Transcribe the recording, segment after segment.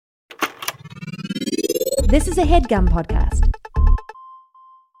This is a HeadGum podcast.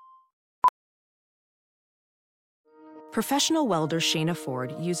 Professional welder Shayna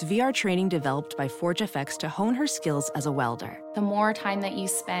Ford used VR training developed by ForgeFX to hone her skills as a welder. The more time that you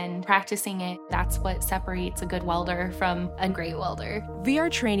spend practicing it, that's what separates a good welder from a great welder.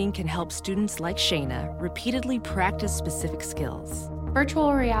 VR training can help students like Shayna repeatedly practice specific skills.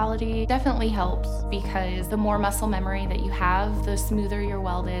 Virtual reality definitely helps because the more muscle memory that you have, the smoother your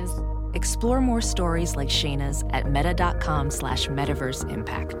weld is. Explore more stories like Shayna's at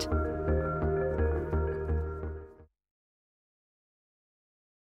meta.com/metaverseimpact.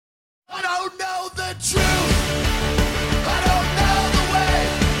 I don't know the truth. I don't know the way.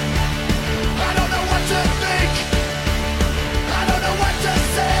 I don't know what to think. I don't know what to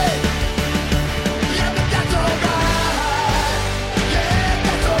say. Yeah, but that's alright. Yeah,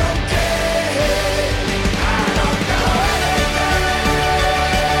 that's okay. I don't know anything.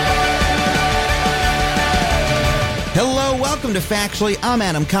 Hello, welcome to Factually. I'm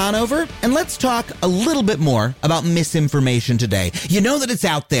Adam Conover, and let's talk a little bit more about misinformation today. You know that it's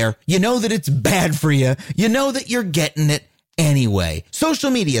out there. You know that it's bad for you. You know that you're getting it anyway.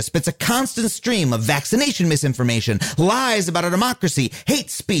 Social media spits a constant stream of vaccination misinformation, lies about our democracy,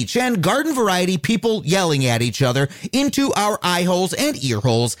 hate speech, and garden variety people yelling at each other into our eye holes and ear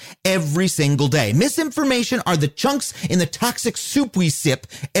holes every single day. Misinformation are the chunks in the toxic soup we sip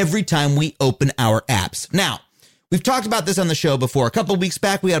every time we open our apps. Now, we've talked about this on the show before. A couple of weeks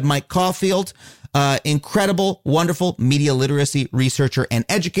back, we had Mike Caulfield, incredible, wonderful media literacy researcher and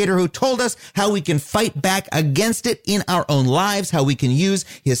educator who told us how we can fight back against it in our own lives, how we can use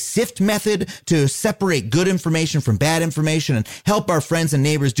his SIFT method to separate good information from bad information and help our friends and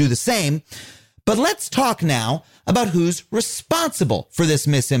neighbors do the same. But let's talk now about who's responsible for this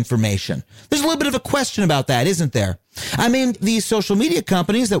misinformation. There's a little bit of a question about that, isn't there? I mean, these social media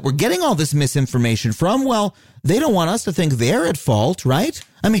companies that we're getting all this misinformation from, well, they don't want us to think they're at fault, right?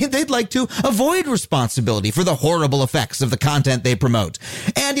 I mean, they'd like to avoid responsibility for the horrible effects of the content they promote.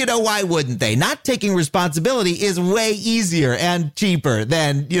 And you know, why wouldn't they? Not taking responsibility is way easier and cheaper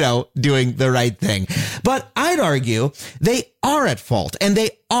than, doing the right thing. But I'd argue they are at fault and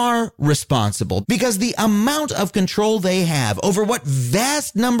they are responsible because the amount of control they have over what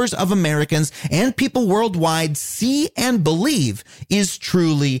vast numbers of Americans and people worldwide see and believe is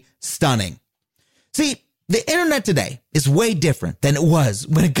truly stunning. See, the internet today is way different than it was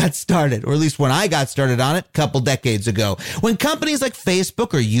when it got started, or at least when I got started on it a couple decades ago. When companies like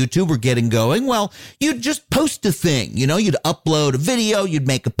Facebook or YouTube were getting going, well, you'd just post a thing. You'd upload a video, you'd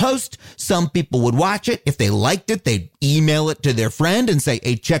make a post. Some people would watch it. If they liked it, they'd email it to their friend and say,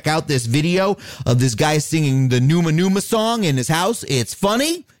 hey, check out this video of this guy singing the Numa Numa song in his house. It's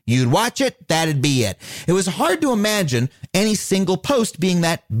funny. You'd watch it. That'd be it. It was hard to imagine any single post being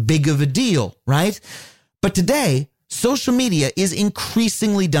that big of a deal, right? But today, social media is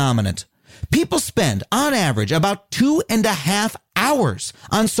increasingly dominant. People spend, on average, about 2.5 hours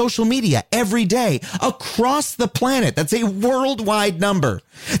on social media every day across the planet. That's a worldwide number.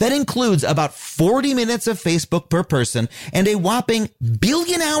 That includes about 40 minutes of Facebook per person and a whopping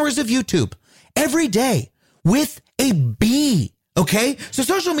billion hours of YouTube every day with a B. Okay, so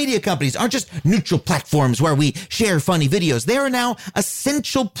social media companies aren't just neutral platforms where we share funny videos. They are now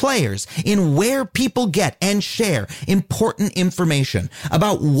essential players in where people get and share important information.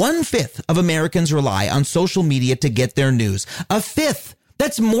 About 1/5 of Americans rely on social media to get their news. 1/5.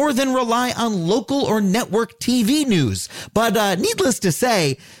 That's more than rely on local or network TV news. But needless to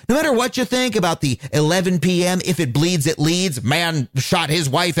say, no matter what you think about the 11 p.m. if it bleeds, it leads, man shot his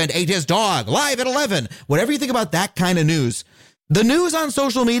wife and ate his dog, live at 11, whatever you think about that kind of news, the news on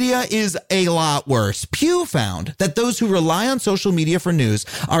social media is a lot worse. Pew found that those who rely on social media for news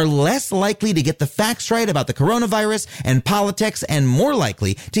are less likely to get the facts right about the coronavirus and politics and more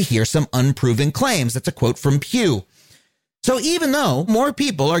likely to hear some unproven claims. That's a quote from Pew. So even though more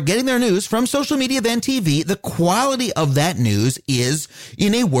people are getting their news from social media than TV, the quality of that news is,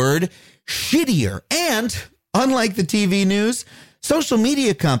 in a word, shittier. And unlike the TV news, social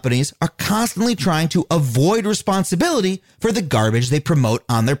media companies are constantly trying to avoid responsibility for the garbage they promote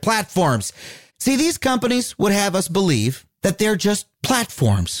on their platforms. See, these companies would have us believe that they're just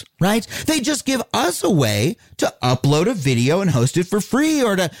platforms, right? They just give us a way to upload a video and host it for free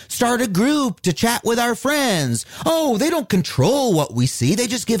or to start a group to chat with our friends. Oh, they don't control what we see. They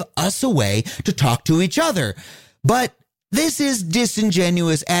just give us a way to talk to each other. But this is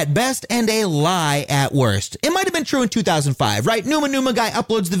disingenuous at best and a lie at worst. It might have been true in 2005, right? Numa Numa guy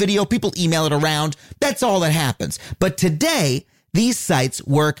uploads the video, people email it around. That's all that happens. But today, these sites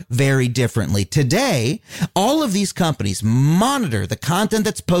work very differently. Today, all of these companies monitor the content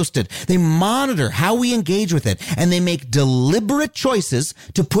that's posted. They monitor how we engage with it, and they make deliberate choices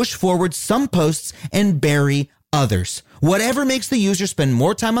to push forward some posts and bury others. Whatever makes the user spend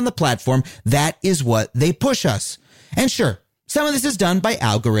more time on the platform, that is what they push us. And sure, some of this is done by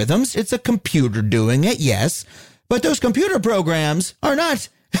algorithms. It's a computer doing it, yes. But those computer programs are not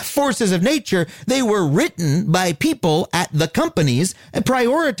forces of nature. They were written by people at the companies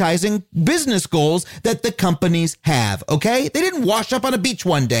prioritizing business goals that the companies have, okay? They didn't wash up on a beach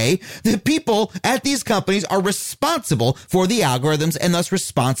one day. The people at these companies are responsible for the algorithms and thus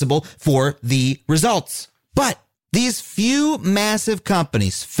responsible for the results. But these few massive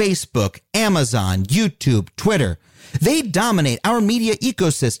companies, Facebook, Amazon, YouTube, Twitter, they dominate our media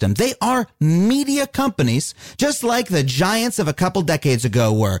ecosystem. They are media companies, just like the giants of a couple decades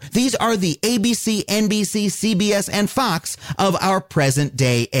ago were. These are the ABC, NBC, CBS, and Fox of our present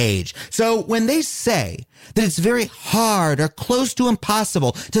day age. So when they say that it's very hard or close to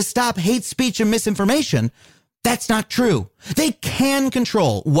impossible to stop hate speech and misinformation, that's not true. They can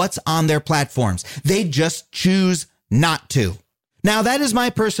control what's on their platforms. They just choose not to. Now, that is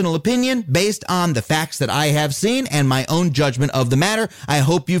my personal opinion based on the facts that I have seen and my own judgment of the matter. I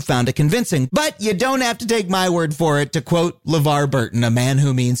hope you found it convincing, but you don't have to take my word for it, to quote LeVar Burton, a man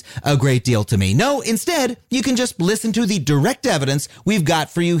who means a great deal to me. No, instead, you can just listen to the direct evidence we've got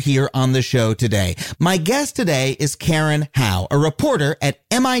for you here on the show today. My guest today is Karen Howe, a reporter at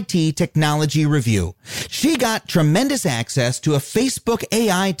MIT Technology Review. She got tremendous access to a Facebook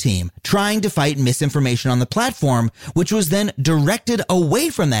AI team trying to fight misinformation on the platform, which was then directed away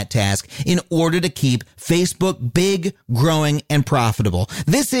from that task in order to keep Facebook big, growing, and profitable.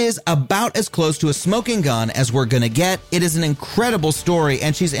 This is about as close to a smoking gun as we're going to get. It is an incredible story,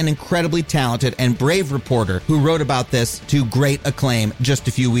 and she's an incredibly talented and brave reporter who wrote about this to great acclaim just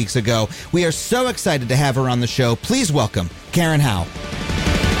a few weeks ago. We are so excited to have her on the show. Please welcome Karen Howe.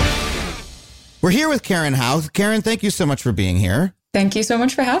 We're here with Karen Howe. Karen, thank you so much for being here. Thank you so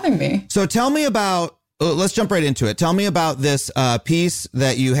much for having me. So tell me about let's jump right into it. Tell me about this piece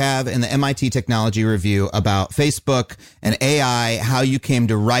that you have in the MIT Technology Review about Facebook and AI, how you came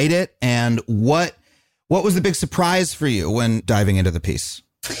to write it, and what was the big surprise for you when diving into the piece?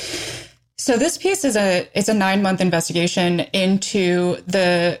 So this piece is it's a 9-month investigation into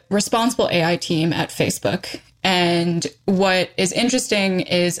the responsible AI team at Facebook. And what is interesting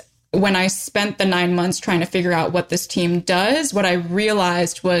is when I spent the 9 months trying to figure out what this team does, what I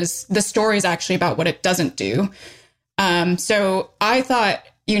realized was the story is actually about what it doesn't do. So I thought,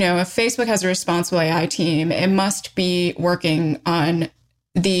 if Facebook has a responsible AI team, it must be working on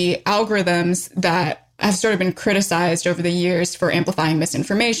the algorithms that have sort of been criticized over the years for amplifying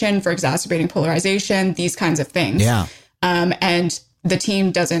misinformation, for exacerbating polarization, these kinds of things. Yeah. And the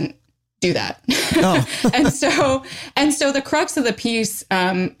team doesn't do that. Oh. and so the crux of the piece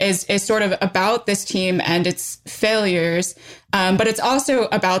is sort of about this team and its failures, but it's also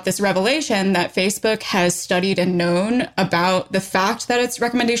about this revelation that Facebook has studied and known about the fact that its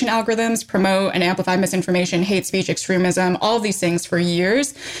recommendation algorithms promote and amplify misinformation, hate speech, extremism, all of these things for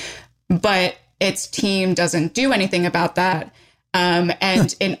years, but its team doesn't do anything about that.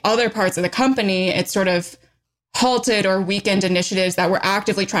 And in other parts of the company, it's sort of halted or weakened initiatives that were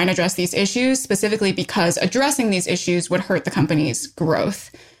actively trying to address these issues, specifically because addressing these issues would hurt the company's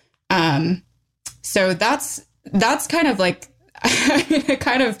growth. So that's kind of like, it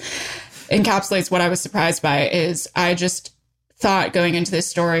kind of encapsulates what I was surprised by. Is I just thought going into this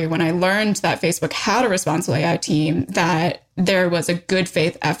story, when I learned that Facebook had a responsible AI team, that there was a good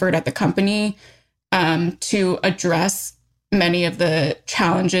faith effort at the company to address many of the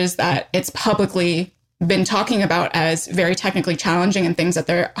challenges that it's publicly been talking about as very technically challenging and things that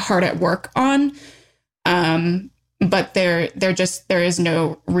they're hard at work on. But there is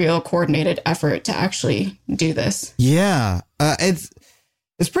no real coordinated effort to actually do this. Yeah.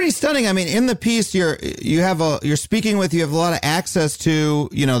 It's pretty stunning. I mean, in the piece, you're speaking with, you have a lot of access to,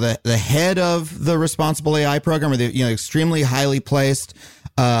 the head of the responsible AI program, or the, extremely highly placed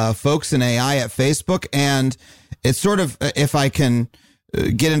folks in AI at Facebook. And it's sort of, if I can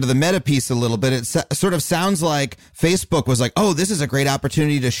get into the meta piece a little bit, it sort of sounds like Facebook was like, oh, this is a great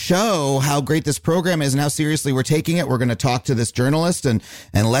opportunity to show how great this program is and how seriously we're taking it. We're going to talk to this journalist and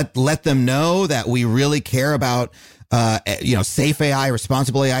let them know that we really care about, safe AI,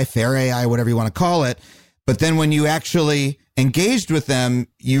 responsible AI, fair AI, whatever you want to call it. But then when you actually engaged with them,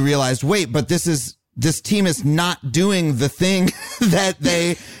 you realized, wait, but this team is not doing the thing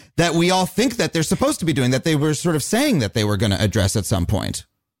that we all think that they're supposed to be doing, that they were sort of saying that they were going to address at some point.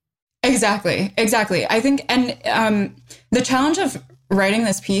 Exactly. I think, and the challenge of writing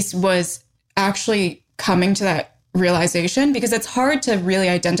this piece was actually coming to that realization, because it's hard to really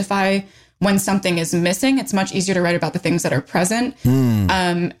identify when something is missing. It's much easier to write about the things that are present.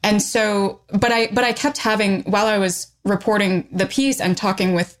 And so, but I kept having, while I was reporting the piece and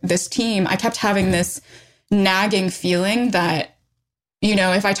talking with this team, I kept having this nagging feeling that, you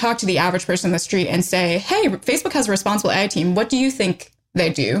know, if I talk to the average person on the street and say, hey, Facebook has a responsible AI team, what do you think they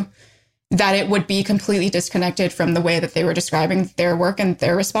do? That it would be completely disconnected from the way that they were describing their work and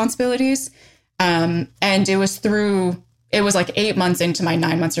their responsibilities. And it was like 8 months into my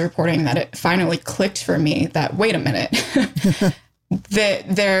 9 months of reporting that it finally clicked for me that, wait a minute,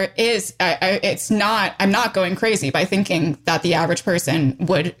 there is, I'm not going crazy by thinking that the average person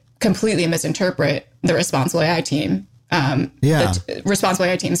would completely misinterpret the responsible AI team. The responsible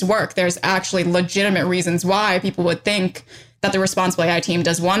AI team's work. There's actually legitimate reasons why people would think that the responsible AI team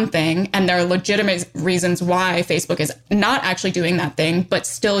does one thing, and there are legitimate reasons why Facebook is not actually doing that thing, but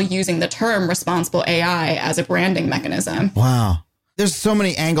still using the term responsible AI as a branding mechanism. Wow. There's so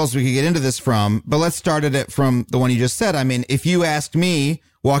many angles we could get into this from, but let's start at it from the one you just said. I mean, if you asked me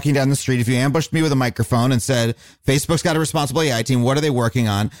walking down the street, if you ambushed me with a microphone and said, Facebook's got a responsible AI team, what are they working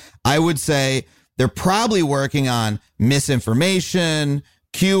on? I would say they're probably working on misinformation,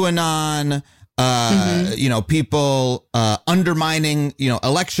 QAnon, you know, people undermining, you know,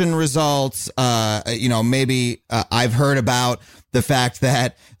 election results. You know, maybe I've heard about the fact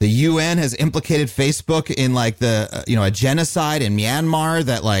that the UN has implicated Facebook in like the, you know, a genocide in Myanmar,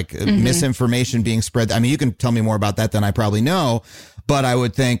 that like misinformation being spread. I mean, you can tell me more about that than I probably know, but I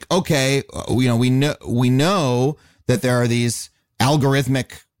would think, okay, you know, we know that there are these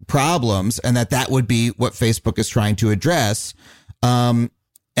algorithmic problems and that would be what Facebook is trying to address.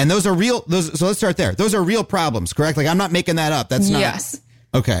 And those are real. So let's start there. Those are real problems, correct? Like, I'm not making that up. That's not. Yes.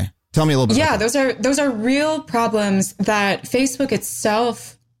 Okay. Tell me a little bit. Yeah, about that. those are real problems that Facebook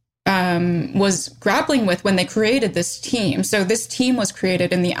itself was grappling with when they created this team. So this team was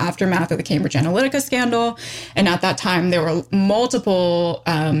created in the aftermath of the Cambridge Analytica scandal. And at that time, there were multiple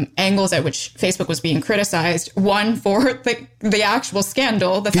angles at which Facebook was being criticized. One for the actual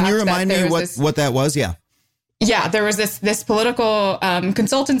scandal. Can you remind me what that was? Yeah. Yeah, there was this political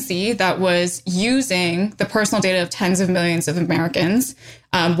consultancy that was using the personal data of tens of millions of Americans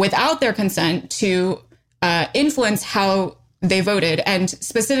without their consent to influence how they voted. And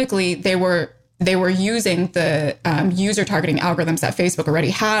specifically, they were using the user targeting algorithms that Facebook already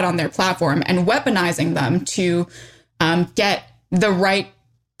had on their platform and weaponizing them to get the right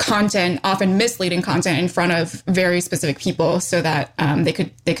content, often misleading content, in front of very specific people, so that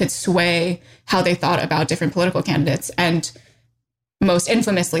they could sway how they thought about different political candidates. And most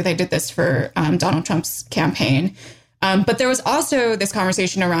infamously, they did this for Donald Trump's campaign. But there was also this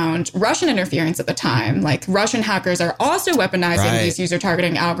conversation around Russian interference at the time. Like, Russian hackers are also weaponizing these user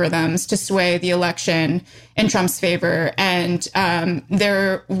targeting algorithms to sway the election in Trump's favor. And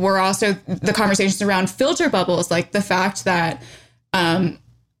there were also the conversations around filter bubbles, like the fact that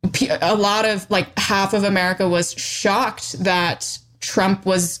a lot of, like, half of America was shocked that Trump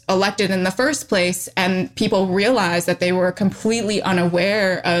was elected in the first place, and people realized that they were completely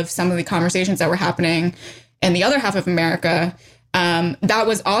unaware of some of the conversations that were happening in the other half of America. That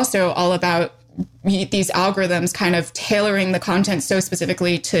was also all about these algorithms kind of tailoring the content so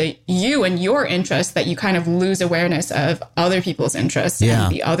specifically to you and your interests that you kind of lose awareness of other people's interests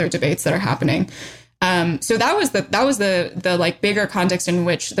and the other debates that are happening. So that was the like bigger context in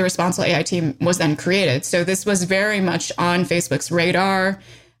which the responsible AI team was then created. So this was very much on Facebook's radar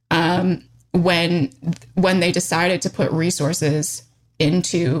when they decided to put resources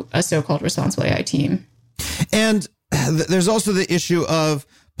into a so-called responsible AI team. And there's also the issue of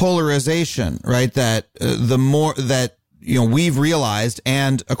polarization, right? That the more that, you know, we've realized,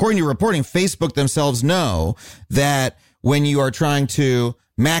 and according to your reporting, Facebook themselves know that when you are trying to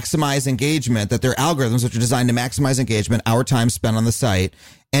maximize engagement, that their algorithms, which are designed to maximize engagement, our time spent on the site,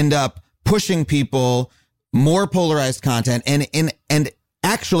 end up pushing people more polarized content and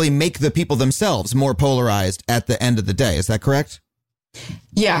actually make the people themselves more polarized at the end of the day. Is that correct?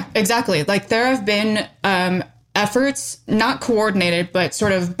 Yeah, exactly. Like, there have been efforts, not coordinated, but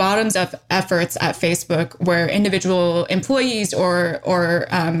sort of bottoms up efforts at Facebook, where individual employees or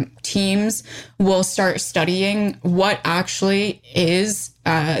teams will start studying what actually is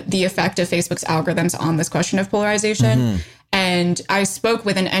the effect of Facebook's algorithms on this question of polarization. And I spoke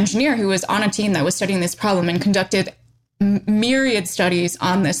with an engineer who was on a team that was studying this problem and conducted myriad studies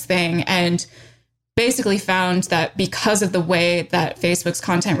on this thing, and basically found that because of the way that Facebook's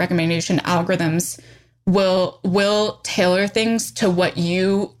content recommendation algorithms will tailor things to what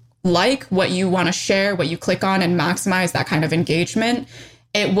you like, what you want to share, what you click on, and maximize that kind of engagement,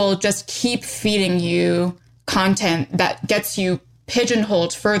 it will just keep feeding you content that gets you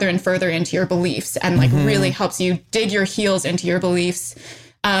pigeonholed further and further into your beliefs and like really helps you dig your heels into your beliefs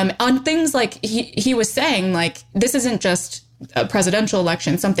on things like he was saying, like, this isn't just a presidential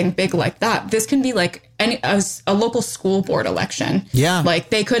election, something big like that. This can be like a local school board election. Yeah. Like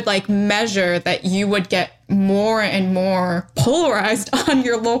they could like measure that you would get more and more polarized on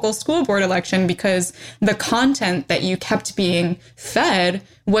your local school board election because the content that you kept being fed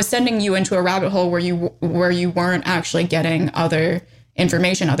was sending you into a rabbit hole where you weren't actually getting other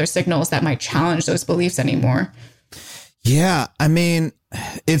information, other signals that might challenge those beliefs anymore. Yeah. I mean,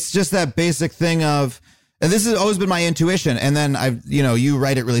 it's just that basic thing of, and this has always been my intuition. And then you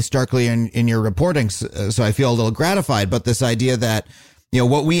write it really starkly in your reporting. So I feel a little gratified. But this idea that,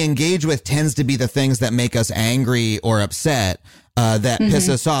 what we engage with tends to be the things that make us angry or upset, that piss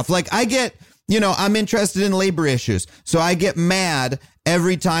us off. Like I get, I'm interested in labor issues. So I get mad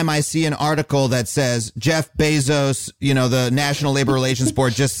every time I see an article that says Jeff Bezos, the National Labor Relations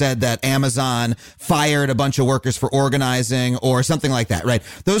Board just said that Amazon fired a bunch of workers for organizing or something like that, right?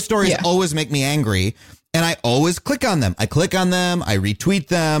 Those stories always make me angry. And I always click on them. I retweet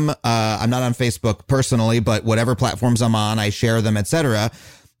them. I'm not on Facebook personally, but whatever platforms I'm on, I share them, etc.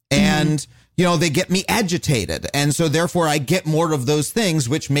 And, they get me agitated. And so therefore I get more of those things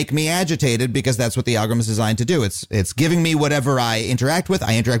which make me agitated because that's what the algorithm is designed to do. It's giving me whatever I interact with.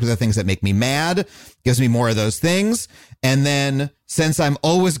 I interact with the things that make me mad, gives me more of those things. And then since I'm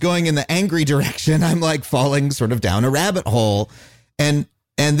always going in the angry direction, I'm like falling sort of down a rabbit hole. And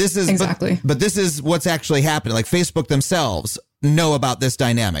this is exactly, but this is what's actually happening. Like Facebook themselves know about this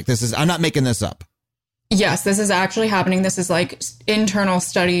dynamic. I'm not making this up. Yes, this is actually happening. This is like internal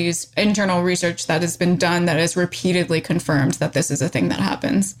studies, internal research that has been done that has repeatedly confirmed that this is a thing that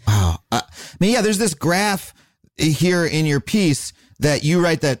happens. Wow. There's this graph here in your piece that you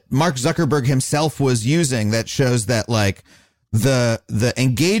write that Mark Zuckerberg himself was using that shows that like the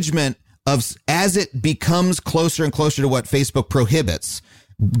engagement of as it becomes closer and closer to what Facebook prohibits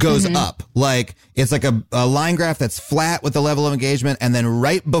goes up. Like it's like a line graph that's flat with the level of engagement. And then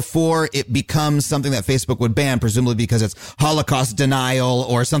right before it becomes something that Facebook would ban, presumably because it's Holocaust denial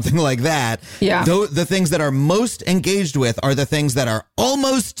or something like that. Yeah. The things that are most engaged with are the things that are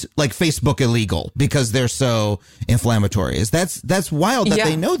almost like Facebook illegal because they're so inflammatory. That's wild that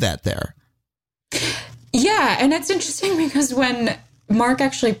they know that there. Yeah. And it's interesting because when Mark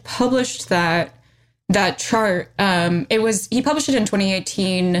actually published that chart, he published it in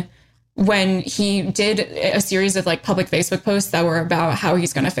 2018 when he did a series of like public Facebook posts that were about how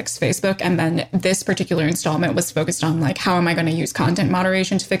he's going to fix Facebook. And then this particular installment was focused on like, how am I going to use content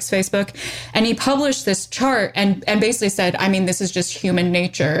moderation to fix Facebook? And he published this chart and basically said, this is just human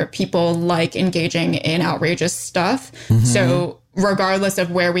nature. People like engaging in outrageous stuff. So regardless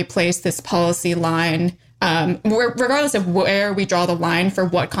of where we place this policy line, regardless of where we draw the line for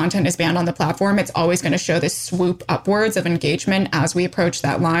what content is banned on the platform, it's always going to show this swoop upwards of engagement as we approach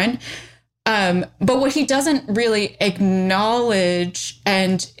that line. But what he doesn't really acknowledge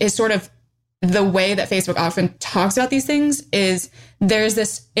and is sort of the way that Facebook often talks about these things is there's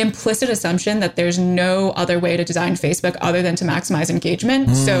this implicit assumption that there's no other way to design Facebook other than to maximize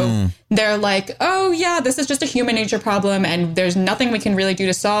engagement. So they're like, oh yeah, this is just a human nature problem and there's nothing we can really do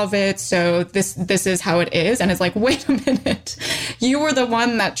to solve it. So this is how it is. And it's like, wait a minute, you were the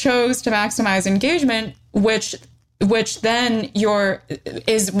one that chose to maximize engagement, which then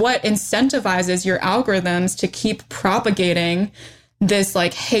is what incentivizes your algorithms to keep propagating this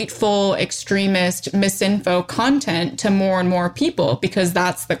like hateful, extremist, misinfo content to more and more people because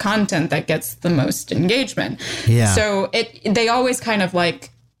that's the content that gets the most engagement. Yeah. So they always kind of like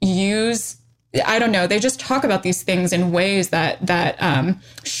use, I don't know, they just talk about these things in ways that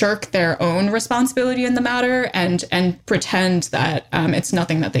shirk their own responsibility in the matter and pretend that it's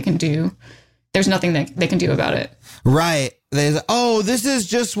nothing that they can do. There's nothing that they can do about it. Right. This is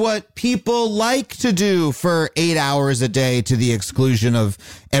just what people like to do for 8 hours a day to the exclusion of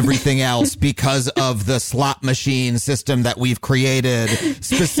everything else because of the slot machine system that we've created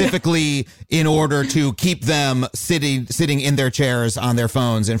specifically in order to keep them sitting in their chairs on their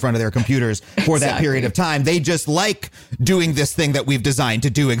phones in front of their computers for that period of time. They just like doing this thing that we've designed to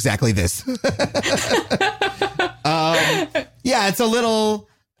do exactly this. It's a little...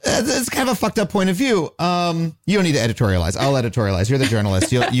 It's kind of a fucked up point of view. You don't need to editorialize. I'll editorialize. You're the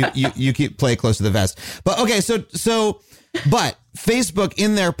journalist. You play close to the vest. But okay, so but Facebook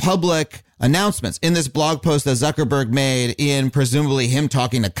in their public announcements. In this blog post that Zuckerberg made, in presumably him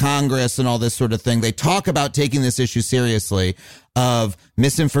talking to Congress and all this sort of thing, they talk about taking this issue seriously of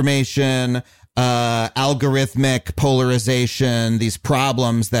misinformation, algorithmic polarization, these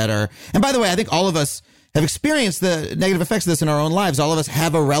problems that are, and by the way, I think all of us have experienced the negative effects of this in our own lives. All of us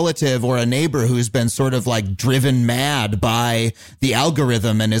have a relative or a neighbor who's been sort of like driven mad by the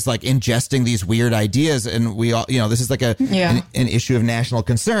algorithm and is like ingesting these weird ideas. And we all, this is like an issue of national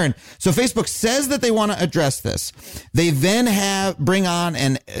concern. So Facebook says that they want to address this. They then bring on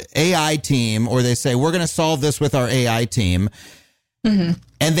an AI team, or they say, we're going to solve this with our AI team. Mm-hmm.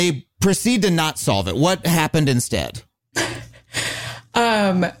 And they proceed to not solve it. What happened instead?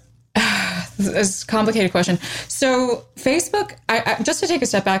 It's a complicated question. So Facebook, just to take a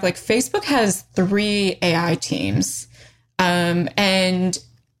step back, like Facebook has 3 AI teams. And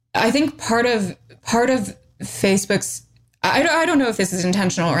I think part of Facebook's, I don't know if this is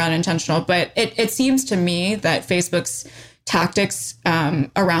intentional or unintentional, but it seems to me that Facebook's tactics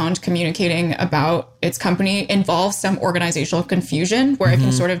around communicating about its company involves some organizational confusion where it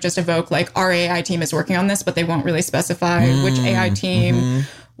can sort of just evoke like our AI team is working on this, but they won't really specify which AI team,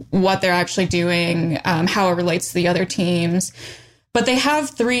 what they're actually doing, how it relates to the other teams. But they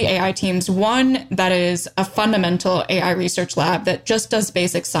have 3 AI teams. One that is a fundamental AI research lab that just does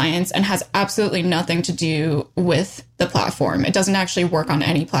basic science and has absolutely nothing to do with the platform. It doesn't actually work on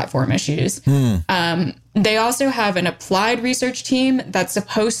any platform issues. They also have an applied research team that's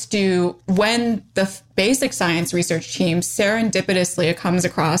supposed to, when the basic science research team serendipitously comes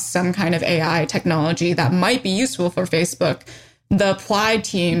across some kind of AI technology that might be useful for Facebook, the applied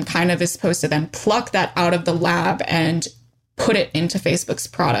team kind of is supposed to then pluck that out of the lab and put it into Facebook's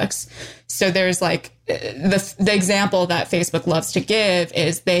products. So there's like the example that Facebook loves to give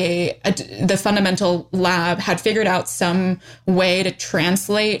is the fundamental lab had figured out some way to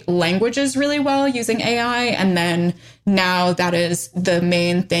translate languages really well using AI. And then now that is the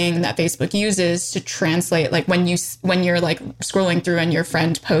main thing that Facebook uses to translate. Like when you're like scrolling through and your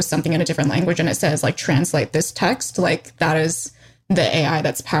friend posts something in a different language and it says like, translate this text, like that is the AI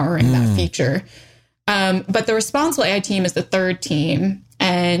that's powering that feature. But the responsible AI team is the 3rd team.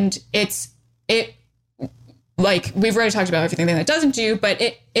 And it like we've already talked about everything that it doesn't do, but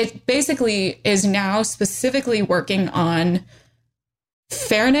it basically is now specifically working on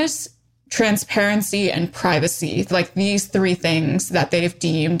fairness, transparency, and privacy. Like these 3 things that they've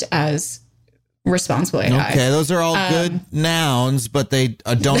deemed as responsible AI. Okay, those are all good nouns, but they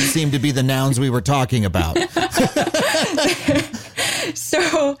don't seem to be the nouns we were talking about.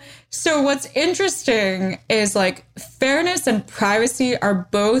 So what's interesting is like fairness and privacy are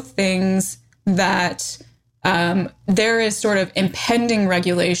both things that there is sort of impending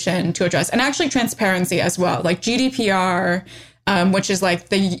regulation to address, and actually transparency as well. Like GDPR, which is like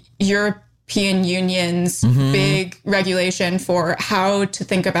the European Union's big regulation for how to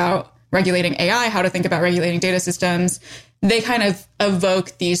think about regulating AI, how to think about regulating data systems. They kind of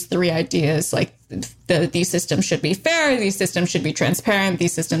evoke these 3 ideas, like these systems should be fair, these systems should be transparent,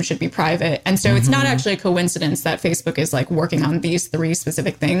 these systems should be private. And so it's not actually a coincidence that Facebook is like working on these 3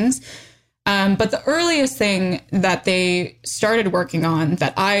 specific things. But the earliest thing that they started working on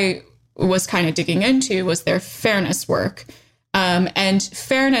that I was kind of digging into was their fairness work. And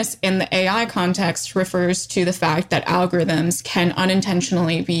fairness in the AI context refers to the fact that algorithms can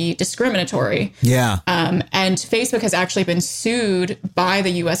unintentionally be discriminatory. Yeah. And Facebook has actually been sued by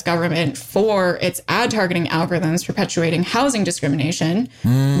the US government for its ad targeting algorithms perpetuating housing discrimination,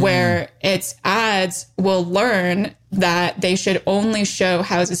 where its ads will learn that they should only show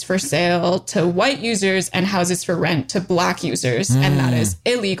houses for sale to white users and houses for rent to Black users. And that is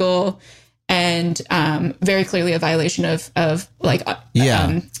illegal. And very clearly a violation of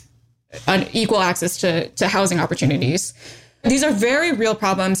unequal access to housing opportunities. These are very real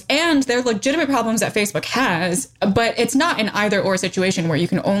problems, and they're legitimate problems that Facebook has, but it's not an either or situation where you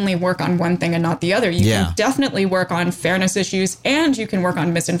can only work on one thing and not the other. You can definitely work on fairness issues, and you can work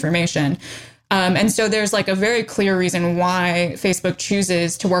on misinformation. And so there's like a very clear reason why Facebook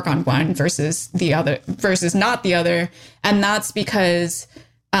chooses to work on one versus the other, versus not the other. And that's because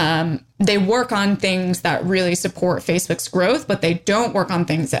they work on things that really support Facebook's growth, but they don't work on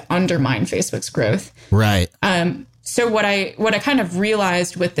things that undermine Facebook's growth. Right. So what I kind of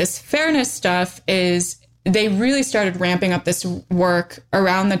realized with this fairness stuff is they really started ramping up this work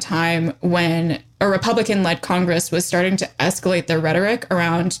around the time when a Republican-led Congress was starting to escalate their rhetoric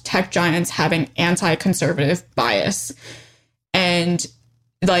around tech giants having anti-conservative bias. And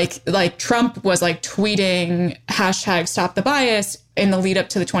like Trump was like tweeting hashtag stop the bias in the lead up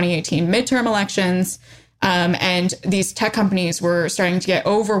to the 2018 midterm elections. And these tech companies were starting to get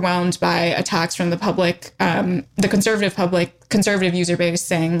overwhelmed by attacks from the public, the conservative user base,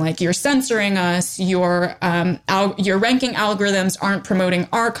 saying like, you're censoring us, your ranking algorithms aren't promoting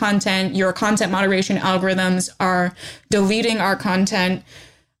our content, your content moderation algorithms are deleting our content.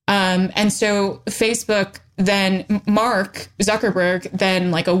 And so Facebook, then Mark Zuckerberg,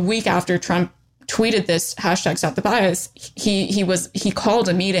 then like a week after Trump tweeted this #StopTheBias, he called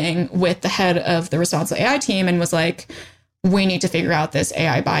a meeting with the head of the responsible AI team and was like, we need to figure out this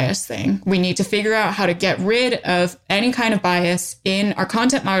AI bias thing. We need to figure out how to get rid of any kind of bias in our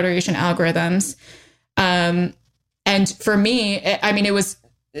content moderation algorithms. And for me, I mean, it was,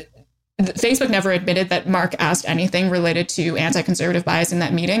 Facebook never admitted that Mark asked anything related to anti-conservative bias in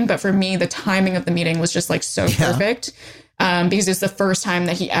that meeting. But for me, the timing of the meeting was just like so perfect. Because it's the first time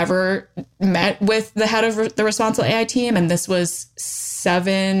that he ever met with the head of the responsible AI team. And this was 6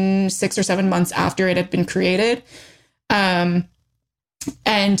 or 7 months after it had been created. And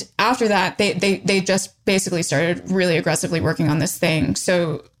after that, they just basically started really aggressively working on this thing.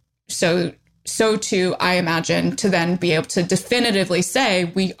 So too, I imagine, to then be able to definitively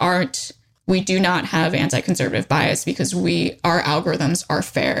say we do not have anti-conservative bias because our algorithms are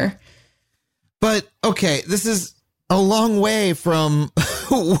fair. But okay, this is a long way from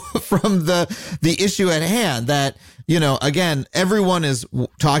the issue at hand that, again, everyone is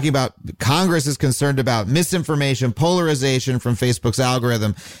talking about. Congress is concerned about misinformation, polarization from Facebook's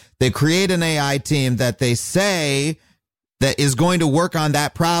algorithm. They create an AI team that they say that is going to work on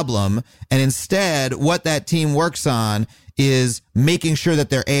that problem. And instead, what that team works on is making sure that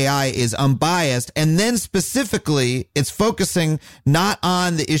their AI is unbiased. And then specifically, it's focusing not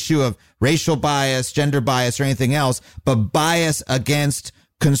on the issue of racial bias, gender bias, or anything else, but bias against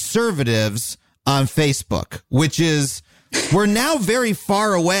conservatives on Facebook, which is, we're now very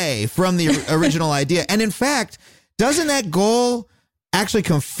far away from the original idea. And in fact, doesn't that goal actually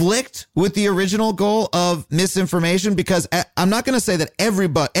conflict with the original goal of misinformation? Because I'm not going to say that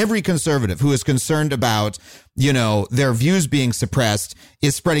every conservative who is concerned about, their views being suppressed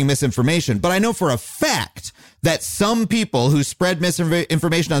is spreading misinformation. But I know for a fact that some people who spread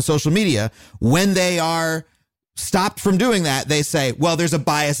misinformation on social media, when they are stopped from doing that, they say, well, there's a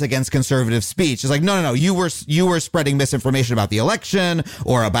bias against conservative speech. It's like, no, you were spreading misinformation about the election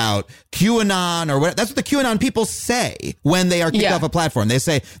or about QAnon or what. That's what the QAnon people say when they are kicked off a platform. They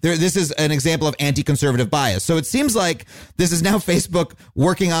say this is an example of anti-conservative bias. So it seems like this is now Facebook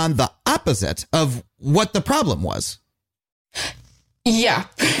working on the opposite of what the problem was. Yeah.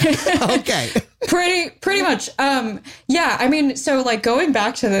 Okay. Pretty much. Yeah. I mean, so like going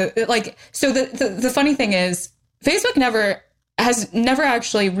back to the funny thing is Facebook has never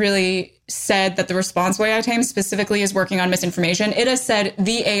actually really said that the responsible AI team specifically is working on misinformation. It has said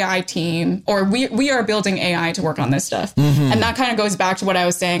the AI team, or we are building AI to work on this stuff. Mm-hmm. And that kind of goes back to what I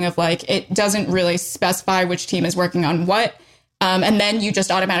was saying of like, it doesn't really specify which team is working on what. And then you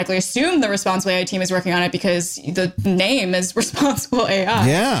just automatically assume the responsible AI team is working on it because the name is responsible AI.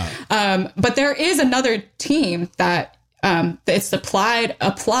 Yeah. But there is another team that it's the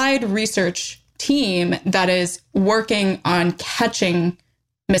applied research team that is working on catching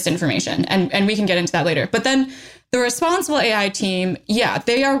misinformation. And we can get into that later. But then the responsible AI team,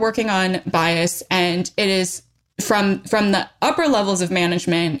 they are working on bias, and it is from the upper levels of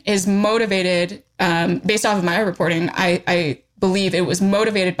management is motivated, based off of my reporting, I believe it was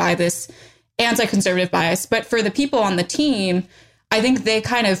motivated by this anti-conservative bias. But for the people on the team, I think they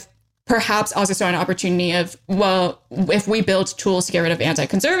kind of perhaps also saw an opportunity of, well, if we build tools to get rid of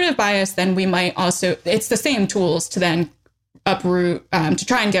anti-conservative bias, then we might also, it's the same tools to then uproot, to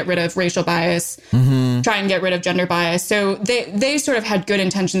try and get rid of racial bias, try and get rid of gender bias. So they sort of had good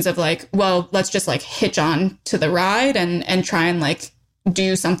intentions of like, well, let's just like hitch on to the ride and try and like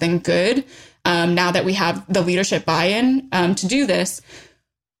do something good. Now that we have the leadership buy-in to do this.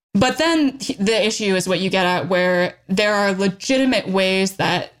 But then the issue is what you get at, where there are legitimate ways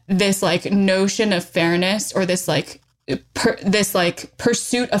that this like notion of fairness, or this like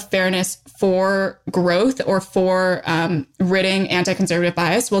pursuit of fairness for growth or for ridding anti-conservative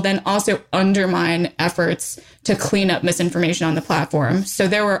bias, will then also undermine efforts to clean up misinformation on the platform. So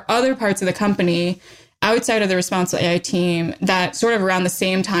there were other parts of the company outside of the responsible AI team that sort of around the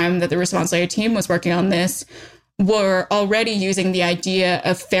same time that the responsible AI team was working on this were already using the idea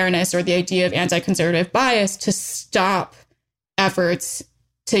of fairness or the idea of anti-conservative bias to stop efforts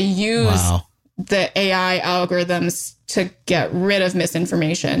to use the AI algorithms to get rid of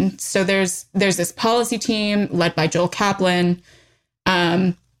misinformation. So there's this policy team led by Joel Kaplan.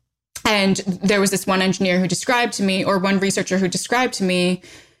 And there was this one engineer who described to me, or one researcher who described to me,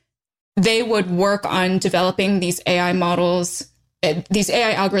 they would work on developing these AI models, these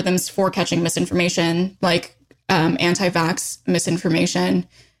AI algorithms for catching misinformation, like anti-vax misinformation.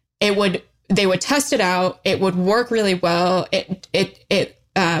 They would test it out. It would work really well. It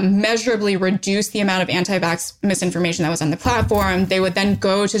measurably reduce the amount of anti-vax misinformation that was on the platform. They would then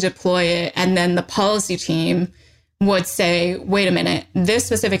go to deploy it, and then the policy team would say, wait a minute, this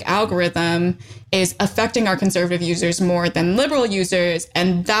specific algorithm is affecting our conservative users more than liberal users,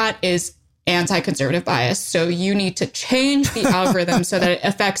 and that is anti-conservative bias. So you need to change the algorithm so that it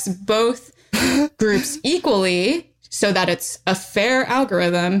affects both groups equally, so that it's a fair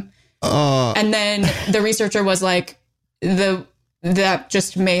algorithm. And then the researcher was like, that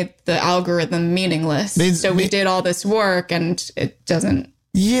just made the algorithm meaningless. We did all this work and it doesn't.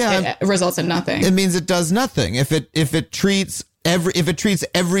 Yeah, it results in nothing. It means it does nothing. If it treats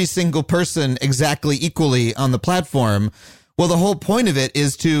every single person exactly equally on the platform, well, the whole point of it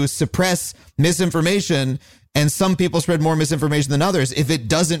is to suppress misinformation. And some people spread more misinformation than others. If it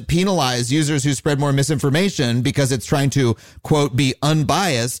doesn't penalize users who spread more misinformation because it's trying to, quote, be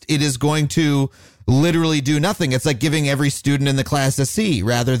unbiased, it is going to literally do nothing. It's like giving every student in the class a C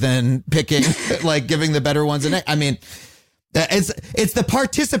rather than picking, like giving the better ones an A. I mean, it's the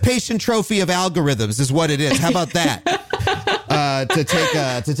participation trophy of algorithms is what it is. How about that?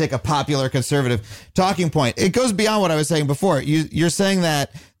 To take a popular conservative talking point. It goes beyond what I was saying before. You're saying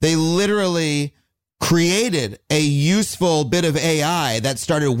that they literally created a useful bit of AI that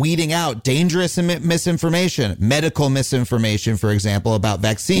started weeding out dangerous misinformation, medical misinformation, for example, about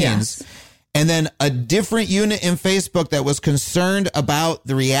vaccines. Yes. And then a different unit in Facebook that was concerned about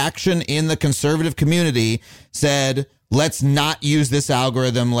the reaction in the conservative community said, let's not use this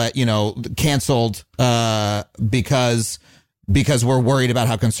algorithm, canceled because we're worried about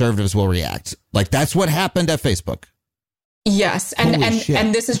how conservatives will react. Like, that's what happened at Facebook. Yes.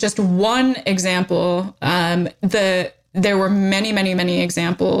 And this is just one example. There were many, many, many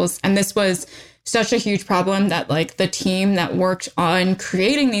examples. And this was such a huge problem that like the team that worked on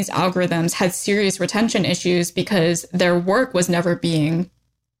creating these algorithms had serious retention issues because their work was never being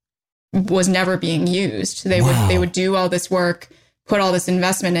used. They would do all this work, put all this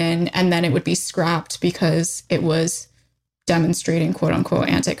investment in, and then it would be scrapped because it was demonstrating quote unquote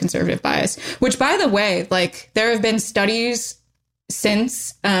anti-conservative bias, which, by the way, like there have been studies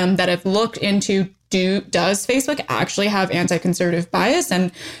since that have looked into does Facebook actually have anti-conservative bias?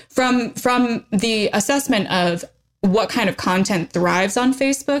 And from the assessment of what kind of content thrives on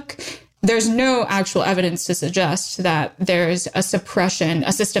Facebook, there's no actual evidence to suggest that there's a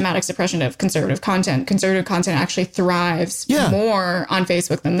systematic suppression of conservative content. Conservative content actually thrives more on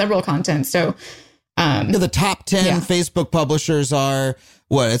Facebook than liberal content. So the top 10 Facebook publishers are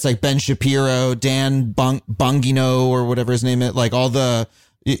it's like Ben Shapiro, Dan Bongino, or whatever his name is, like all the,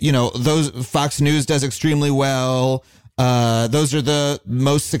 those Fox News does extremely well. Those are the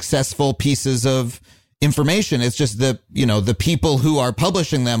most successful pieces of information. It's just the people who are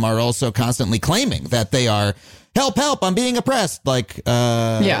publishing them are also constantly claiming that they are help, I'm being oppressed. And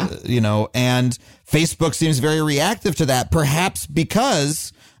Facebook seems very reactive to that, perhaps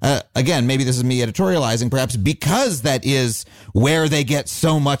because, again, maybe this is me editorializing, perhaps because that is where they get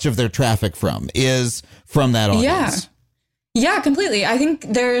so much of their traffic from, is from that audience. Yeah, completely. I think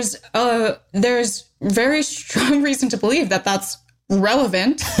there's very strong reason to believe that that's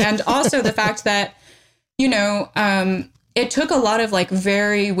relevant. And also the fact that, it took a lot of like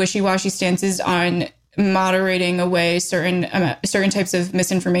very wishy-washy stances on moderating away certain types of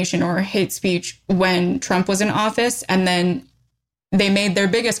misinformation or hate speech when Trump was in office. And then they made their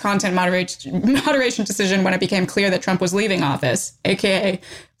biggest content moderation decision when it became clear that Trump was leaving office, aka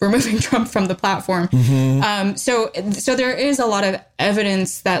removing Trump from the platform. Mm-hmm. So there is a lot of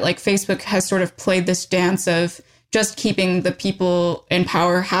evidence that like Facebook has sort of played this dance of just keeping the people in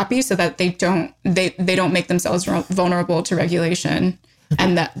power happy so that they don't make themselves vulnerable to regulation,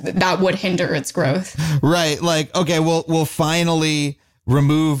 and that would hinder its growth. Right. Like, okay, we'll finally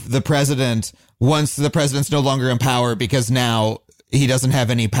remove the president once the president's no longer in power, because now he doesn't have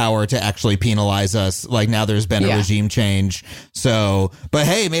any power to actually penalize us. Like, now there's been a regime change. So, but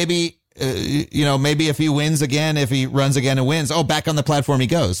hey, maybe if he wins again, if he runs again and wins, back on the platform he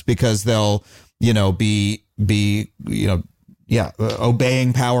goes, because they'll, be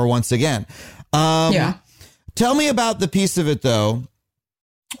obeying power once again. Tell me about the piece of it, though,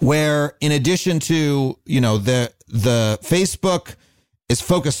 where in addition to, the Facebook is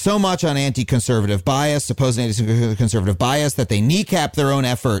focused so much on anti-conservative bias, supposed anti-conservative bias, that they kneecap their own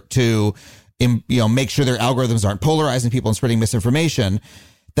effort to, make sure their algorithms aren't polarizing people and spreading misinformation.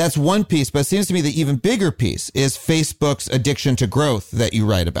 That's one piece, but it seems to me the even bigger piece is Facebook's addiction to growth that you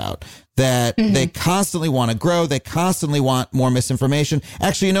write about, that they constantly want to grow. They constantly want more misinformation.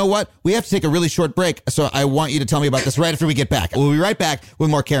 Actually, you know what? We have to take a really short break. So I want you to tell me about this right after we get back. We'll be right back with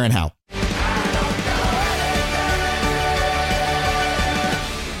more Karen Howe.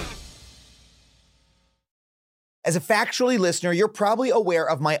 As a Factually listener, you're probably aware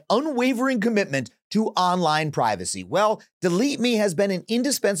of my unwavering commitment to online privacy. Well, Delete Me has been an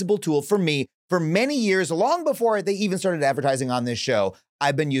indispensable tool for me for many years, long before they even started advertising on this show.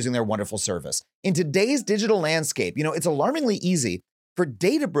 I've been using their wonderful service. In today's digital landscape, it's alarmingly easy for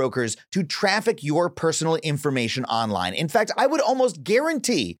data brokers to traffic your personal information online. In fact, I would almost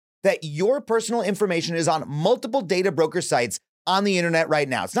guarantee that your personal information is on multiple data broker sites on the internet right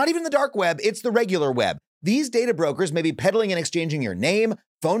now. It's not even the dark web, it's the regular web. These data brokers may be peddling and exchanging your name,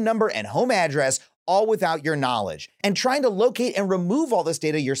 phone number, and home address, all without your knowledge. And trying to locate and remove all this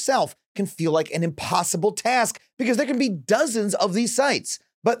data yourself can feel like an impossible task because there can be dozens of these sites.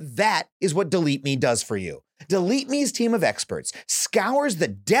 But that is what Delete Me does for you. Delete Me's team of experts scours the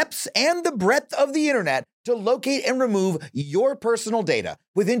depths and the breadth of the internet to locate and remove your personal data.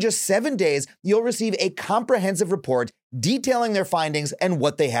 Within just 7 days, you'll receive a comprehensive report detailing their findings and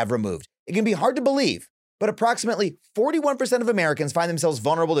what they have removed. It can be hard to believe, but approximately 41% of Americans find themselves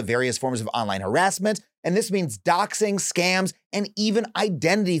vulnerable to various forms of online harassment, and this means doxing, scams, and even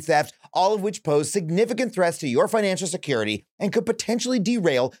identity theft, all of which pose significant threats to your financial security and could potentially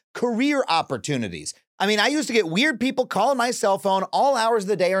derail career opportunities. I used to get weird people calling my cell phone all hours of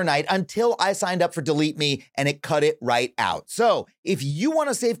the day or night until I signed up for Delete Me, and it cut it right out. So if you want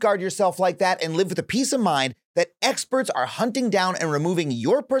to safeguard yourself like that and live with the peace of mind that experts are hunting down and removing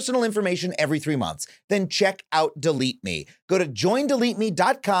your personal information every 3 months, then check out Delete Me. Go to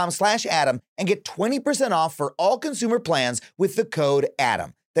joindeleteme.com/Adam and get 20% off for all consumer plans with the code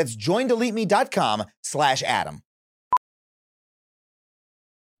Adam. That's joindeleteme.com/Adam.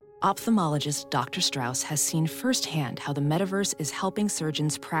 Ophthalmologist Dr. Strauss has seen firsthand how the metaverse is helping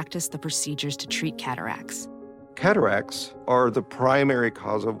surgeons practice the procedures to treat cataracts. Cataracts are the primary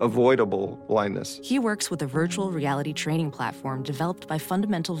cause of avoidable blindness. He works with a virtual reality training platform developed by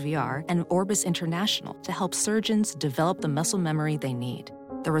Fundamental VR and Orbis International to help surgeons develop the muscle memory they need.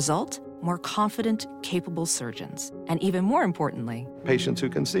 The result? More confident, capable surgeons. And even more importantly, Patients who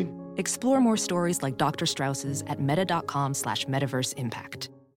can see. explore more stories like Dr. Strauss's at meta.com/metaverseimpact.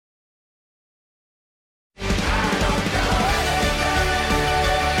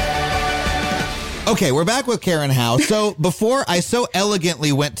 Okay, we're back with Karen Howe. So before I so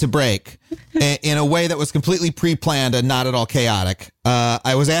elegantly went to break in a way that was completely pre-planned and not at all chaotic,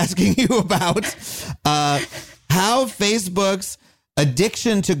 I was asking you about how Facebook's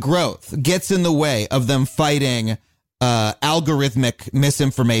addiction to growth gets in the way of them fighting algorithmic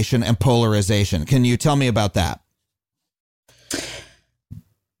misinformation and polarization. Can you tell me about that?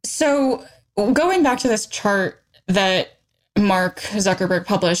 So going back to this chart that Mark Zuckerberg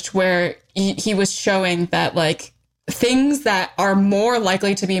published where he was showing that things that are more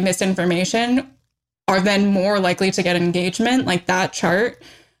likely to be misinformation are then more likely to get engagement, like that chart.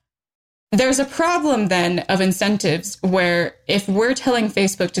 There's a problem then of incentives where if we're telling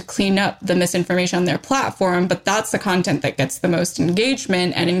Facebook to clean up the misinformation on their platform, but that's the content that gets the most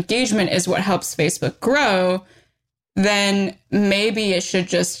engagement, and engagement is what helps Facebook grow, then maybe it should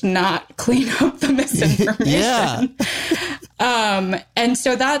just not clean up the misinformation. And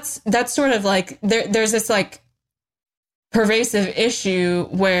so that's sort of there's this pervasive issue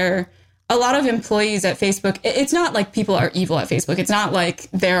where a lot of employees at Facebook, it's not like people are evil at Facebook. It's not like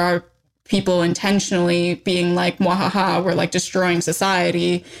there are people intentionally being like, "Mwahaha, we're destroying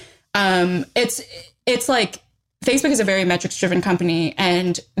society." It's like Facebook is a very metrics driven company,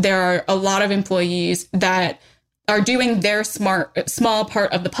 and there are a lot of employees that are doing their small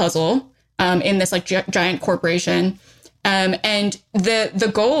part of the puzzle in this giant corporation. And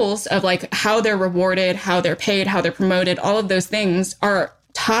the goals of how they're rewarded, how they're paid, how they're promoted, all of those things are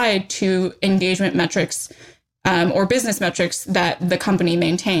tied to engagement metrics or business metrics that the company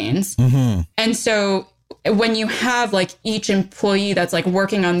maintains. Mm-hmm. And so when you have each employee that's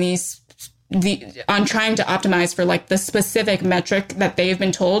working on on trying to optimize for the specific metric that they've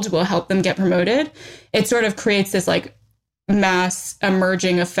been told will help them get promoted, it sort of creates this mass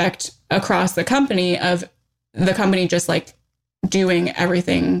emerging effect across the company of the company just doing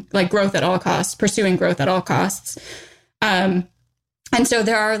everything, growth at all costs, pursuing growth at all costs. And so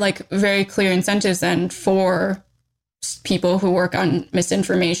there are very clear incentives then for people who work on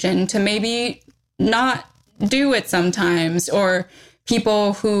misinformation to maybe not do it sometimes, or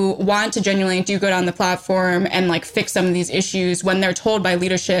people who want to genuinely do good on the platform and like fix some of these issues, when they're told by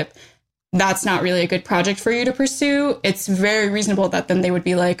leadership that's not really a good project for you to pursue, it's very reasonable that then they would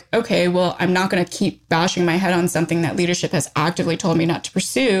be like, okay, well, I'm not going to keep bashing my head on something that leadership has actively told me not to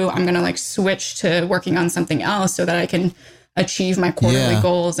pursue. I'm going to like switch to working on something else so that I can achieve my quarterly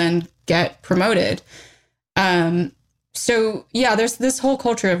goals and get promoted. So yeah, there's this whole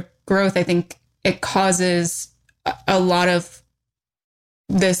culture of growth. I think it causes a lot of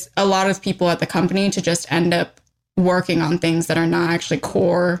people at the company to just end up working on things that are not actually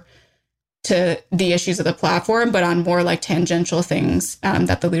core to the issues of the platform, but on more like tangential things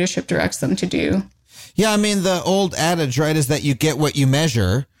that the leadership directs them to do. Yeah, I mean, the old adage, right, is that you get what you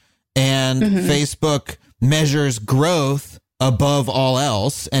measure, and Facebook measures growth above all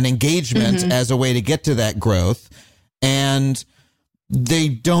else and engagement as a way to get to that growth. And they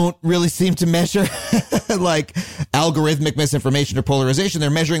don't really seem to measure like algorithmic misinformation or polarization.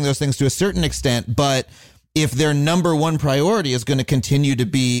 They're measuring those things to a certain extent, but if their number one priority is going to continue to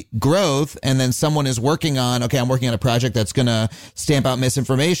be growth, and then someone is working on, okay, I'm working on a project that's going to stamp out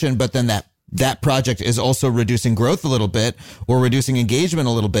misinformation, but then that project is also reducing growth a little bit or reducing engagement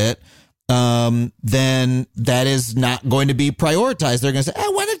a little bit, then that is not going to be prioritized. They're going to say,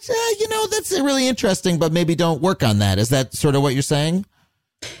 why don't, that's really interesting, but maybe don't work on that. Is that sort of what you're saying?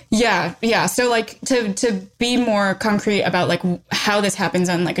 Yeah. Yeah. So like to be more concrete about like how this happens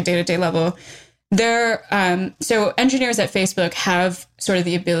on like a day-to-day level, so engineers at Facebook have sort of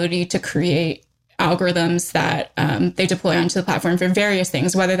the ability to create algorithms that they deploy onto the platform for various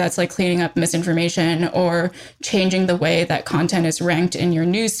things, whether that's like cleaning up misinformation or changing the way that content is ranked in your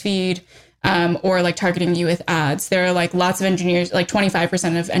newsfeed, or like targeting you with ads. There are like lots of engineers, like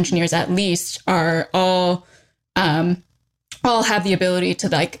 25% of engineers at least are all have the ability to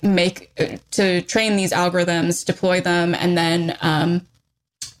like to train these algorithms, deploy them, and then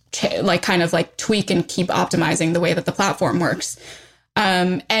kind of tweak and keep optimizing the way that the platform works.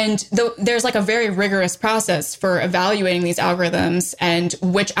 And there's like a very rigorous process for evaluating these algorithms and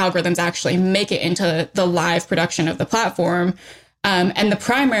which algorithms actually make it into the live production of the platform. And the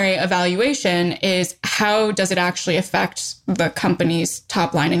primary evaluation is, how does it actually affect the company's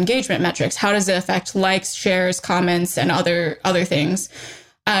top line engagement metrics? How does it affect likes, shares, comments, and other things?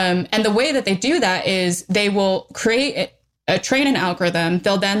 And the way that they do that is they will train an algorithm.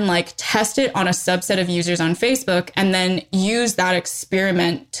 They'll then test it on a subset of users on Facebook and then use that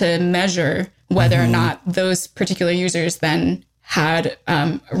experiment to measure whether or not those particular users then had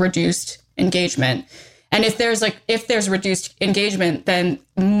reduced engagement. And if there's reduced engagement, then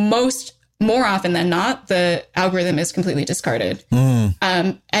more often than not, the algorithm is completely discarded.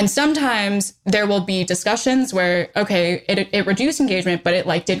 And sometimes there will be discussions where, okay, it reduced engagement, but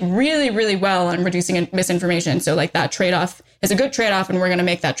it did really, really well on reducing misinformation. So that trade-off is a good trade-off, and we're going to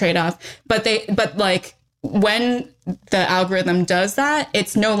make that trade-off. But when the algorithm does that,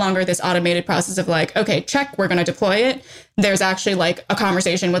 it's no longer this automated process of okay, check, we're going to deploy it. There's actually a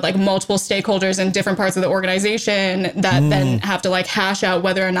conversation with multiple stakeholders in different parts of the organization that then have to hash out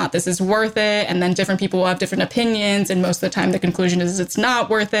whether or not this is worth it. And then different people will have different opinions. And most of the time the conclusion is it's not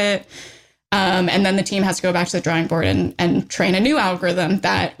worth it. And then the team has to go back to the drawing board and train a new algorithm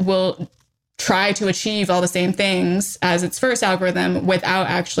that will try to achieve all the same things as its first algorithm without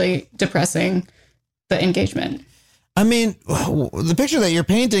actually depressing the engagement. I mean, the picture that you're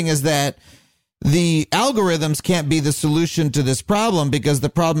painting is that the algorithms can't be the solution to this problem, because the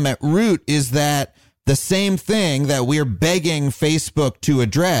problem at root is that the same thing that we're begging Facebook to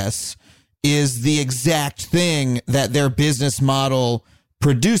address is the exact thing that their business model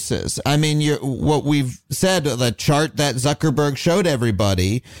produces. I mean, what we've said, the chart that Zuckerberg showed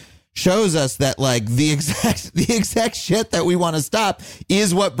everybody shows us that the exact shit that we want to stop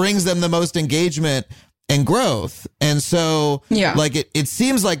is what brings them the most engagement and growth. And so it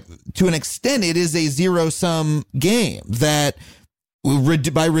seems like to an extent it is a zero-sum game, that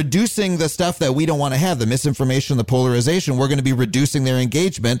by reducing the stuff that we don't want to have, the misinformation, the polarization, we're going to be reducing their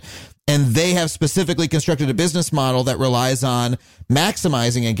engagement. And they have specifically constructed a business model that relies on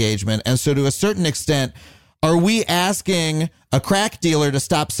maximizing engagement. And so to a certain extent, are we asking a crack dealer to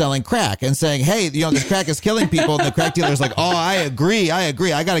stop selling crack and saying, hey, this crack is killing people? And the crack dealer's like, oh, I agree. I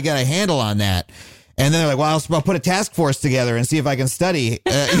got to get a handle on that. And then they're like, well, I'll put a task force together and see if I can study,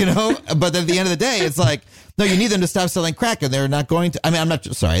 But then at the end of the day, it's no, you need them to stop selling crack, and they're not going to. I mean, I'm not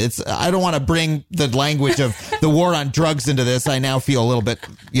sorry. I don't want to bring the language of the war on drugs into this. I now feel a little bit,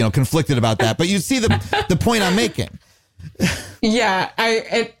 conflicted about that. But you see the point I'm making. Yeah,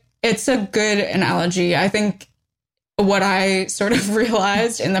 it's a good analogy. I think what I sort of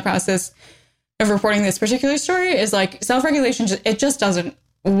realized in the process of reporting this particular story is like self-regulation, it just doesn't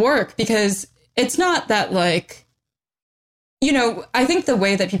work, because it's not that like, you know, I think the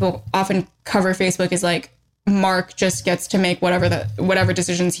way that people often cover Facebook is like, Mark just gets to make whatever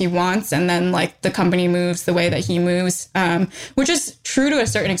decisions he wants, and then like the company moves the way that he moves, which is true to a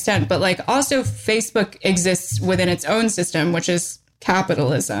certain extent. But like also Facebook exists within its own system, which is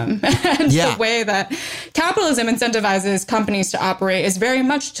capitalism. And the way that capitalism incentivizes companies to operate is very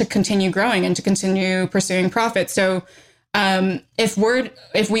much to continue growing and to continue pursuing profit. So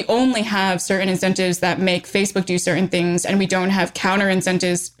if we only have certain incentives that make Facebook do certain things, and we don't have counter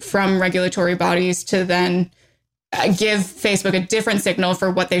incentives from regulatory bodies to then give Facebook a different signal for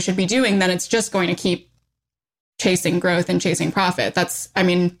what they should be doing, then it's just going to keep chasing growth and chasing profit.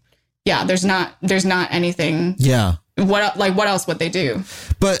 There's not anything. Yeah. What else would they do?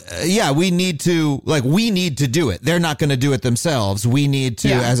 But we need to do it. They're not going to do it themselves. We need to,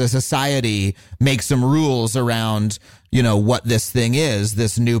 as a society, make some rules around, you know, what this thing is,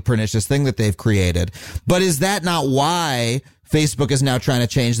 this new pernicious thing that they've created. But is that not why Facebook is now trying to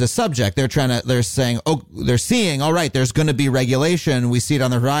change the subject? They're seeing, all right, there's going to be regulation. We see it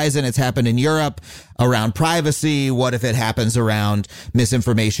on the horizon. It's happened in Europe around privacy. What if it happens around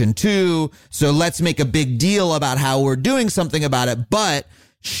misinformation too? So let's make a big deal about how we're doing something about it, but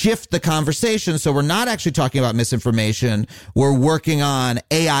shift the conversation. So we're not actually talking about misinformation. We're working on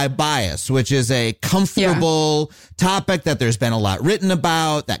AI bias, which is a comfortable topic that there's been a lot written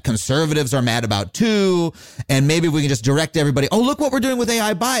about, that conservatives are mad about too. And maybe we can just direct everybody, oh, look what we're doing with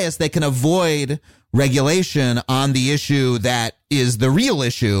AI bias. They can avoid regulation on the issue that is the real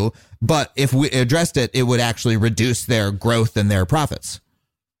issue. But if we addressed it, it would actually reduce their growth and their profits.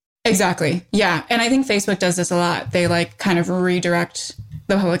 Exactly. Yeah. And I think Facebook does this a lot. They like kind of redirect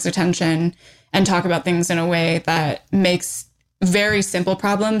the public's attention and talk about things in a way that makes very simple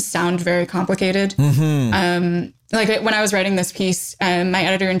problems sound very complicated. Mm-hmm. Like when I was writing this piece, my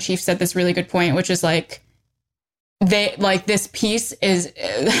editor-in-chief said this really good point, which is like, this piece is,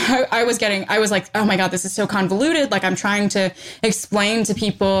 I was like, oh my God, this is so convoluted. Like I'm trying to explain to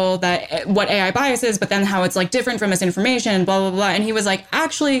people that what AI bias is, but then how it's like different from misinformation, blah, blah, blah. And he was like,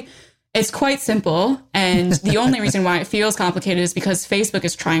 actually, it's quite simple. And the only reason why it feels complicated is because Facebook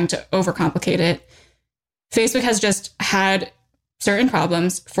is trying to overcomplicate it. Facebook has just had certain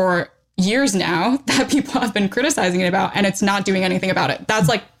problems for years now that people have been criticizing it about, and it's not doing anything about it. That's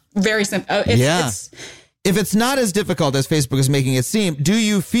like very simple. If it's not as difficult as Facebook is making it seem, do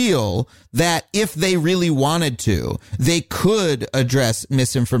you feel that if they really wanted to, they could address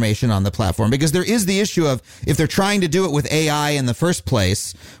misinformation on the platform? Because there is the issue of if they're trying to do it with AI in the first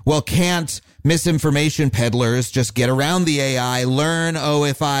place, well, can't misinformation peddlers just get around the AI, learn, oh,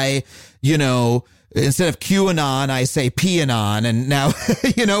 if I, you know, instead of QAnon, I say PAnon, and now,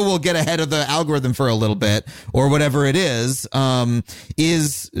 you know, we'll get ahead of the algorithm for a little bit or whatever it is,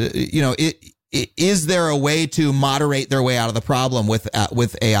 is there a way to moderate their way out of the problem with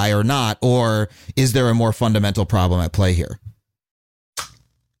AI or not? Or is there a more fundamental problem at play here?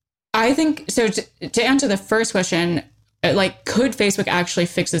 I think so. To answer the first question, like, could Facebook actually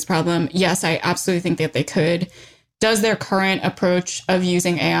fix this problem? Yes, I absolutely think that they could. Does their current approach of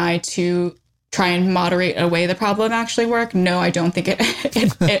using AI to try and moderate away the problem actually work? No, I don't think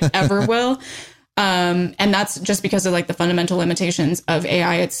it ever will. And that's just because of like the fundamental limitations of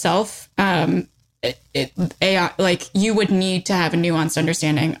AI itself. AI, like you would need to have a nuanced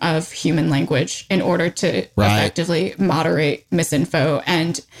understanding of human language in order to effectively moderate misinfo.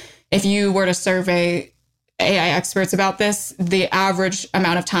 And if you were to survey AI experts about this, the average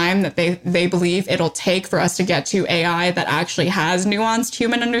amount of time that they believe it'll take for us to get to AI that actually has nuanced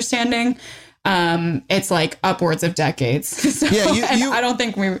human understanding, it's like upwards of decades. So, I don't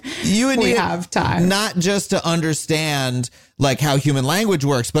think we have time. Not just to understand like how human language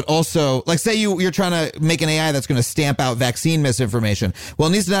works, but also like say you're trying to make an AI that's going to stamp out vaccine misinformation. Well,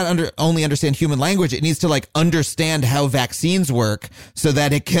 it needs to not only understand human language, it needs to like understand how vaccines work so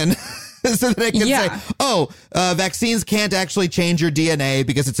that it can so that it can say, vaccines can't actually change your DNA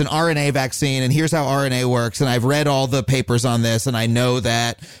because it's an RNA vaccine. And here's how RNA works. And I've read all the papers on this. And I know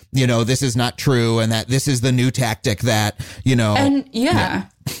that, you know, this is not true and that this is the new tactic that, you know. And yeah.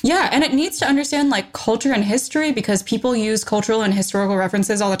 And it needs to understand like culture and history because people use cultural and historical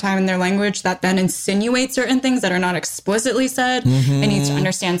references all the time in their language that then insinuate certain things that are not explicitly said. Mm-hmm. It needs to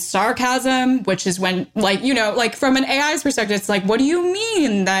understand sarcasm, which is when like, you know, like from an AI's perspective, it's like, what do you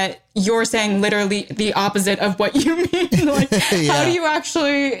mean that you're saying literally the opposite of what you mean? Like, how do you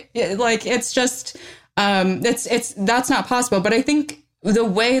actually like, it's just, that's not possible. But I think the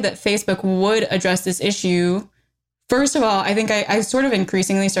way that Facebook would address this issue First of all, I think I sort of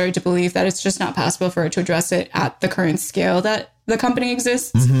increasingly started to believe that it's just not possible for it to address it at the current scale that the company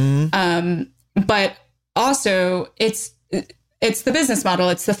exists. But also, it's the business model.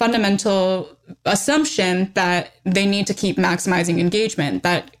 It's the fundamental assumption that they need to keep maximizing engagement.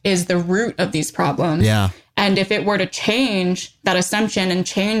 That is the root of these problems. Yeah. And if it were to change that assumption and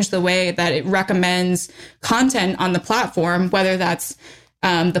change the way that it recommends content on the platform, whether that's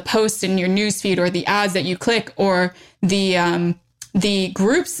the posts in your newsfeed or the ads that you click or the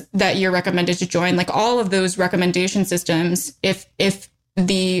groups that you're recommended to join, like all of those recommendation systems, if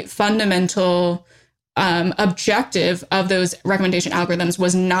the fundamental objective of those recommendation algorithms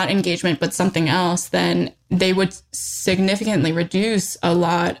was not engagement, but something else, then they would significantly reduce a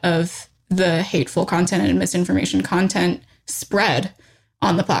lot of the hateful content and misinformation content spread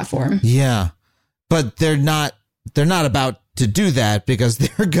on the platform. Yeah. But they're not about to do that because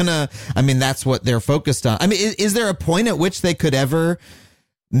they're gonna, I mean, that's what they're focused on. I mean, is there a point at which they could ever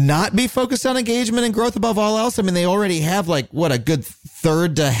not be focused on engagement and growth above all else? I mean, they already have like what, a good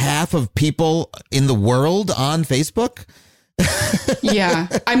third to half of people in the world on Facebook. Yeah.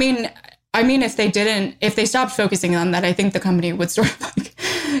 I mean, if they stopped focusing on that, I think the company would sort of like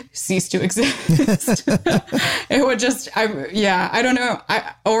cease to exist. It would just, I don't know.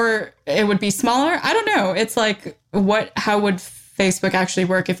 Or it would be smaller. I don't know. It's like, how would Facebook actually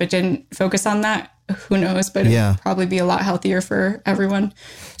work if it didn't focus on that? Who knows? But it would probably be a lot healthier for everyone.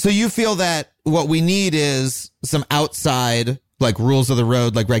 So you feel that what we need is some outside, like rules of the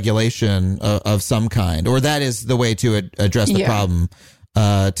road, like regulation of some kind, or that is the way to address the problem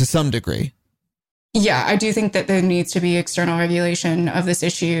to some degree. Yeah, I do think that there needs to be external regulation of this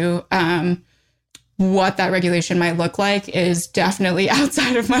issue. What that regulation might look like is definitely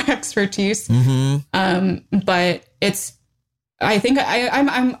outside of my expertise. But I think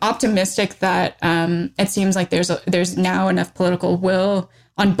I'm optimistic that it seems like there's now enough political will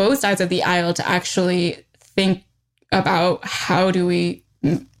on both sides of the aisle to actually think about how do we,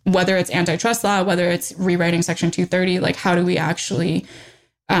 whether it's antitrust law, whether it's rewriting Section 230, like how do we actually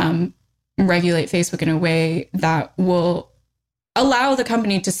regulate Facebook in a way that will allow the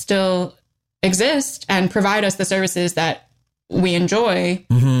company to still exist and provide us the services that we enjoy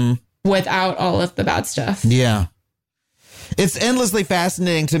without all of the bad stuff. Yeah. It's endlessly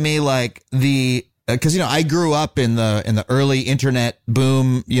fascinating to me, like because, I grew up in the early internet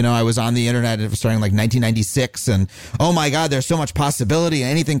boom. I was on the internet starting like 1996 and oh my God, there's so much possibility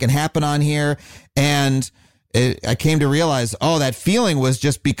and anything can happen on here. And I came to realize, that feeling was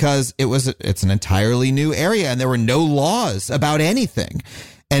just because it's an entirely new area and there were no laws about anything.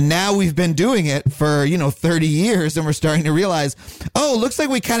 And now we've been doing it for, 30 years and we're starting to realize, looks like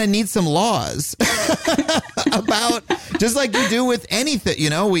we kind of need some laws about, just like you do with anything.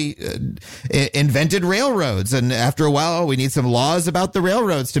 We invented railroads and after a while, we need some laws about the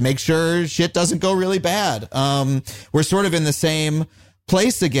railroads to make sure shit doesn't go really bad. We're sort of in the same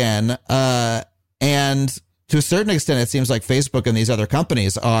place again. And to a certain extent, it seems like Facebook and these other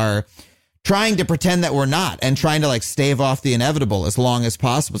companies are trying to pretend that we're not and trying to like stave off the inevitable as long as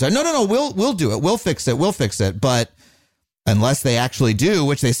possible. So no, we'll do it. We'll fix it. But unless they actually do,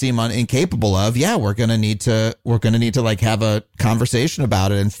 which they seem incapable of, we're going to need to like have a conversation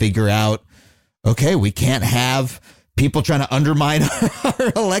about it and figure out, okay, we can't have people trying to undermine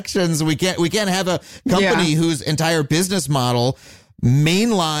our elections. We can't have a company whose entire business model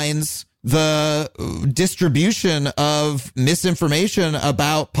mainlines the distribution of misinformation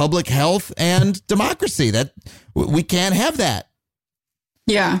about public health and democracy. That we can't have that.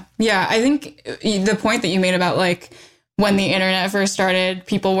 Yeah. I think the point that you made about like when the internet first started,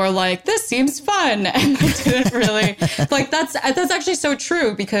 people were like, this seems fun. And they didn't really like that's actually so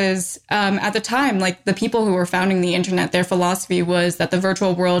true because at the time, like the people who were founding the internet, their philosophy was that the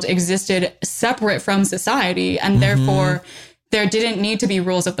virtual world existed separate from society and therefore there didn't need to be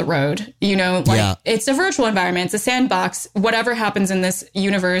rules of the road. It's a virtual environment. It's a sandbox. Whatever happens in this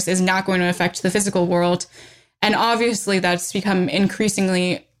universe is not going to affect the physical world. And obviously that's become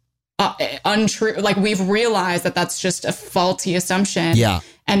increasingly untrue. Like we've realized that that's just a faulty assumption. Yeah.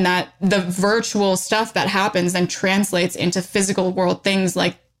 And that the virtual stuff that happens then translates into physical world things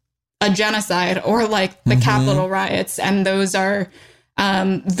like a genocide or like the Capitol riots. And those are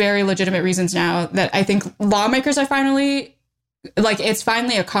very legitimate reasons now that I think lawmakers are finally... like it's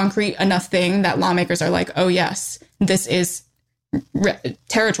finally a concrete enough thing that lawmakers are like, oh, yes, this is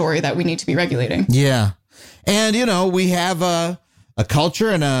territory that we need to be regulating. Yeah. And, we have a culture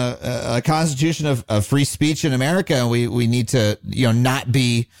and a constitution of free speech in America. And we need to, not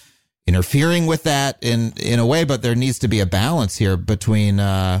be interfering with that in a way. But there needs to be a balance here between,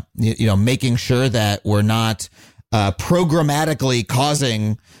 making sure that we're not programmatically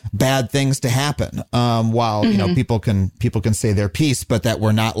causing bad things to happen. While, you know, people can say their piece, but that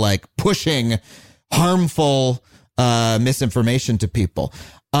we're not like pushing harmful misinformation to people.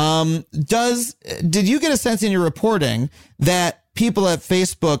 Did you get a sense in your reporting that people at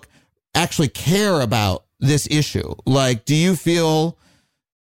Facebook actually care about this issue? Like, do you feel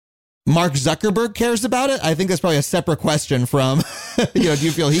Mark Zuckerberg cares about it? I think that's probably a separate question from, do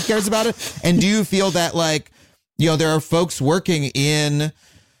you feel he cares about it? And do you feel that, like, there are folks working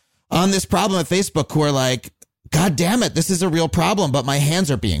on this problem at Facebook who are like, God damn it, this is a real problem, but my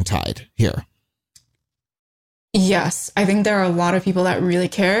hands are being tied here? Yes, I think there are a lot of people that really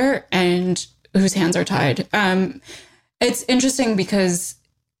care and whose hands are tied. It's interesting because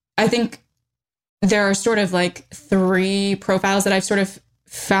I think there are sort of like 3 profiles that I've sort of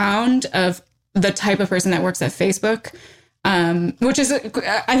found of the type of person that works at Facebook, which is,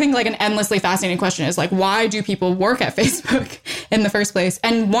 I think, like an endlessly fascinating question is like, why do people work at Facebook in the first place?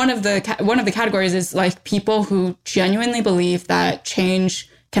 And one of the categories is like people who genuinely believe that change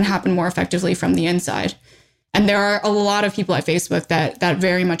can happen more effectively from the inside. And there are a lot of people at Facebook that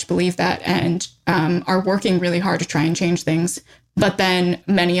very much believe that and are working really hard to try and change things. But then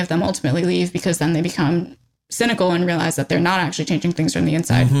many of them ultimately leave because then they become cynical and realize that they're not actually changing things from the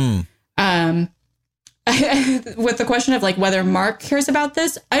inside. With the question of like whether Mark cares about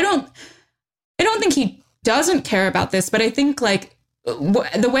this, I don't think he doesn't care about this, but I think like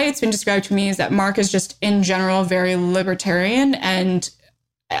the way it's been described to me is that Mark is just in general very libertarian and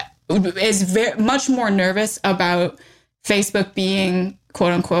is much more nervous about Facebook being,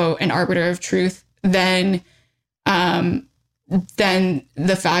 quote unquote, an arbiter of truth than the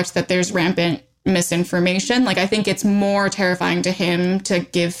fact that there's rampant misinformation. Like, I think it's more terrifying to him to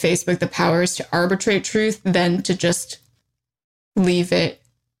give Facebook the powers to arbitrate truth than to just leave it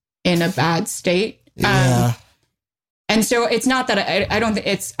in a bad state. Yeah. And so it's not that I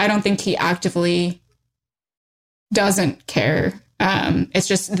don't think he actively doesn't care. It's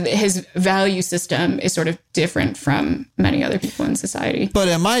just his value system is sort of different from many other people in society. But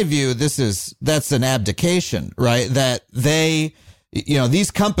in my view, that's an abdication, right? That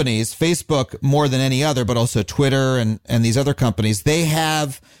these companies, Facebook more than any other, but also Twitter and these other companies, they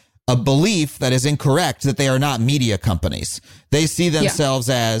have a belief that is incorrect, that they are not media companies. They see themselves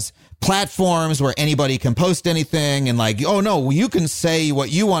as platforms where anybody can post anything and like, oh no, you can say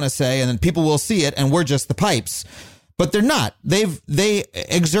what you want to say and then people will see it and we're just the pipes. But they're not. They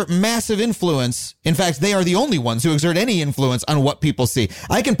exert massive influence. In fact, they are the only ones who exert any influence on what people see.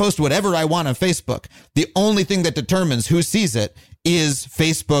 I can post whatever I want on Facebook. The only thing that determines who sees it is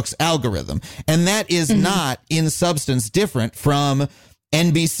Facebook's algorithm. And that is not in substance different from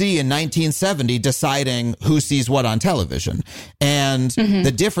NBC in 1970 deciding who sees what on television. And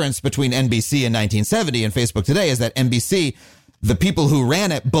the difference between NBC in 1970 and Facebook today is that NBC, the people who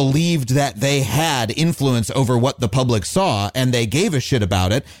ran it believed that they had influence over what the public saw and they gave a shit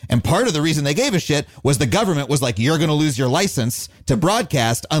about it. And part of the reason they gave a shit was the government was like, you're going to lose your license to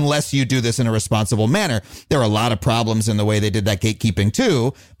broadcast unless you do this in a responsible manner. There are a lot of problems in the way they did that gatekeeping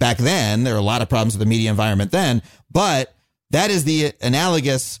too. Back then, there were a lot of problems with the media environment then, but that is the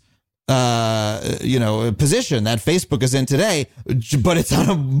analogous position that Facebook is in today, but it's on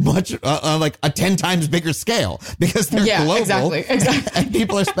a much like a 10 times bigger scale because they're global. Exactly. And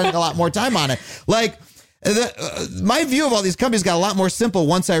people are spending a lot more time on it. Like my view of all these companies got a lot more simple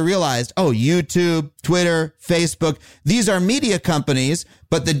once I realized, YouTube, Twitter, Facebook, these are media companies,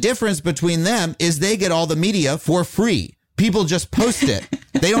 but the difference between them is they get all the media for free. People just post it.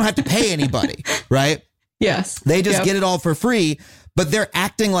 They don't have to pay anybody, right? Yes. They just get it all for free. But they're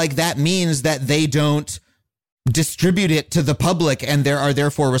acting like that means that they don't distribute it to the public and they are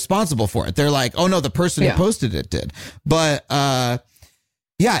therefore responsible for it. They're like, oh no, the person who posted it did. But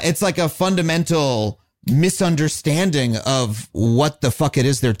it's like a fundamental misunderstanding of what the fuck it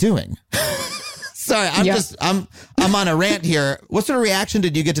is they're doing. Sorry, I'm on a rant here. What sort of reaction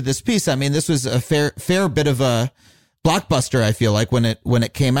did you get to this piece? I mean, this was a fair bit of a blockbuster, I feel like, when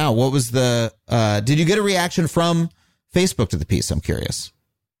it came out. What was did you get a reaction from Facebook to the piece? I'm curious.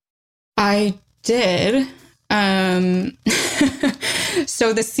 I did. So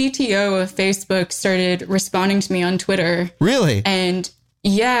the CTO of Facebook started responding to me on Twitter. Really? And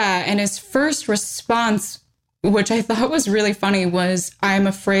his first response, which I thought was really funny, was, I'm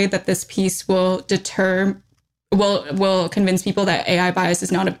afraid that this piece will convince people that AI bias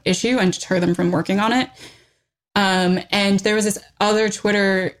is not an issue and deter them from working on it. And there was this other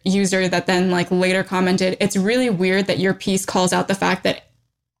Twitter user that then like later commented, it's really weird that your piece calls out the fact that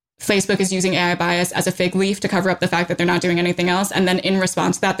Facebook is using AI bias as a fig leaf to cover up the fact that they're not doing anything else. And then in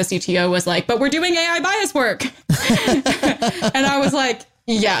response to that, the CTO was like, but we're doing AI bias work. And I was like,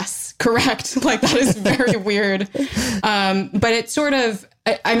 yes, correct. Like, that is very weird. But it's sort of,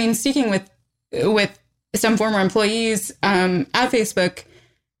 I mean, speaking with some former employees at Facebook,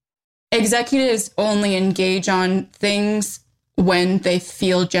 executives only engage on things when they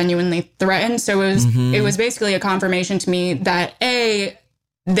feel genuinely threatened. So it was basically a confirmation to me that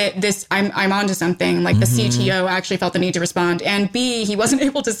I'm onto something. Like, the CTO actually felt the need to respond, and B, he wasn't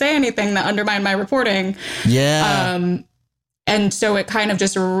able to say anything that undermined my reporting. Yeah. And so it kind of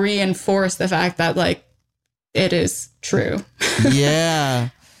just reinforced the fact that, like, it is true. Yeah.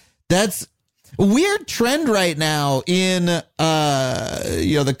 That's a weird trend right now in,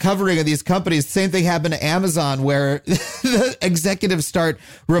 the covering of these companies. Same thing happened to Amazon, where the executives start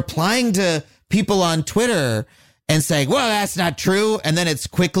replying to people on Twitter and saying, well, that's not true. And then it's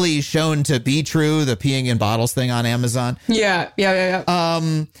quickly shown to be true, the peeing in bottles thing on Amazon. Yeah.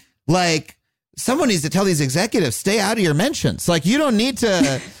 Like, someone needs to tell these executives, stay out of your mentions. Like, you don't need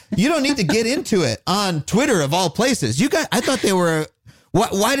to get into it on Twitter of all places. I thought they were,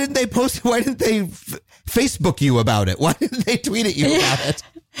 why didn't they post, why didn't they Facebook you about it? Why didn't they tweet at you about it?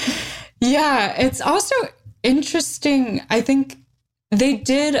 Yeah, it's also interesting. I think they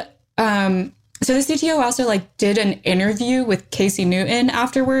did, so the CTO also, like, did an interview with Casey Newton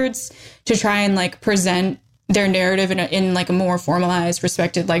afterwards to try and, like, present their narrative in like a more formalized,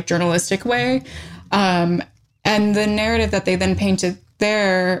 respected, like, journalistic way. And the narrative that they then painted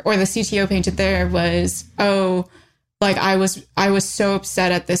there, or the CTO painted there, was, like, I was so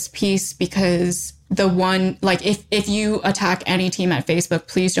upset at this piece because if you attack any team at Facebook,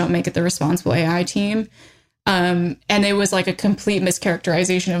 please don't make it the responsible AI team. And it was like a complete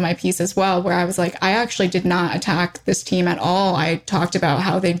mischaracterization of my piece as well, where I was like, I actually did not attack this team at all. I talked about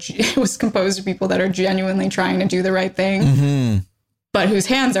how it was composed of people that are genuinely trying to do the right thing, but whose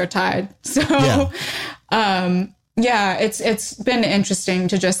hands are tied. So, it's been interesting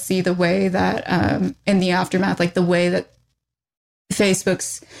to just see the way that, in the aftermath, like, the way that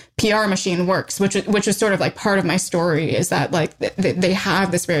Facebook's PR machine works, which was sort of like part of my story, is that, like, they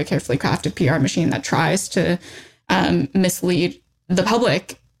have this very carefully crafted PR machine that tries to mislead the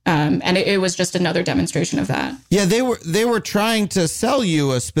public. And it was just another demonstration of that. Yeah, they were trying to sell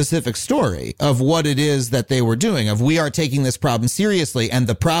you a specific story of what it is that they were doing, of we are taking this problem seriously, and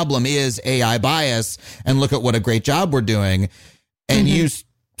the problem is AI bias, and look at what a great job we're doing. And you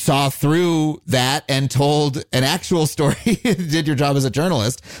saw through that and told an actual story, did your job as a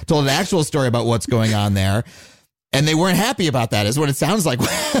journalist, told an actual story about what's going on there. And they weren't happy about that, is what it sounds like.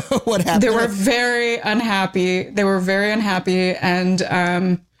 What happened? They were very unhappy. And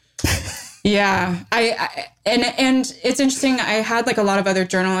and it's interesting. I had, like, a lot of other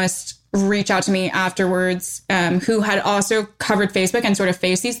journalists reach out to me afterwards who had also covered Facebook and sort of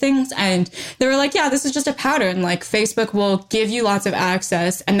faced these things. And they were like, yeah, this is just a pattern. Like, Facebook will give you lots of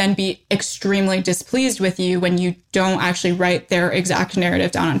access and then be extremely displeased with you when you don't actually write their exact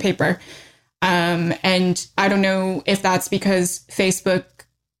narrative down on paper. And I don't know if that's because Facebook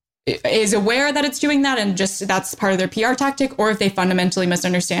is aware that it's doing that and just that's part of their PR tactic, or if they fundamentally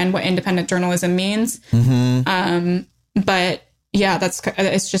misunderstand what independent journalism means. But yeah,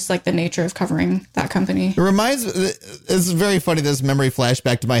 it's just like the nature of covering that company. It's very funny, this memory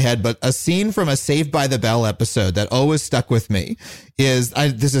flashback to my head, but a scene from a Saved by the Bell episode that always stuck with me is,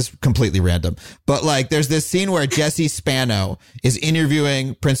 this is completely random, but, like, there's this scene where Jesse Spano is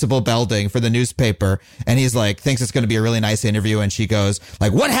interviewing Principal Belding for the newspaper, and he's like, thinks it's going to be a really nice interview, and she goes,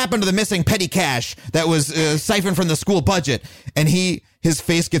 like, what happened to the missing petty cash that was siphoned from the school budget? And his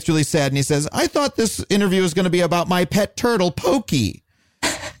face gets really sad, and he says, I thought this interview was going to be about my pet turtle, Pokey.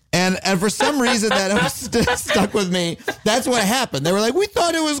 And for some reason that stuck with me. That's what happened. They were like, we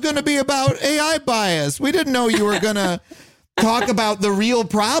thought it was going to be about AI bias. We didn't know you were going to talk about the real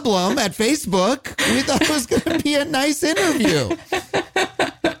problem at Facebook. We thought it was going to be a nice interview.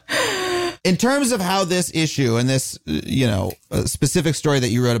 In terms of how this issue and this, specific story that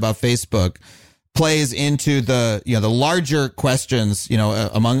you wrote about Facebook plays into the larger questions,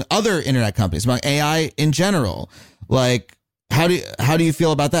 among other internet companies, among AI in general, like, how do you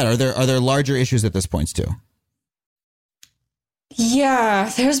feel about that? Are there larger issues at this point too?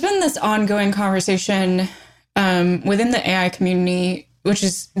 Yeah, there's been this ongoing conversation within the AI community, which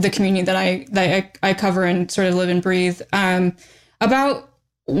is the community that I cover and sort of live and breathe, about,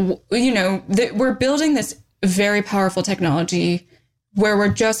 we're building this very powerful technology where we're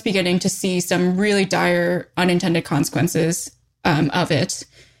just beginning to see some really dire unintended consequences of it.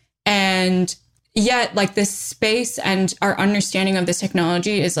 And yet like this space and our understanding of this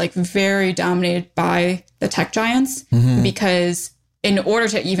technology is like very dominated by the tech giants, because in order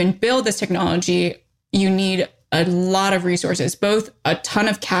to even build this technology, you need a lot of resources, both a ton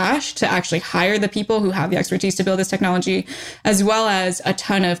of cash to actually hire the people who have the expertise to build this technology, as well as a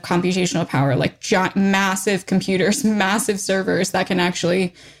ton of computational power, like massive computers, massive servers that can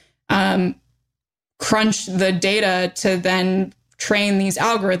actually crunch the data to then train these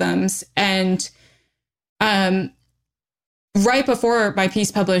algorithms. And right before my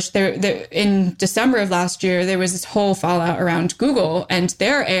piece published, there in December of last year, there was this whole fallout around Google and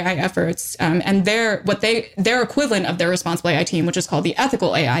their AI efforts, and their equivalent of their responsible AI team, which is called the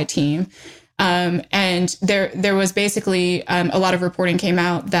ethical AI team. And there was basically a lot of reporting came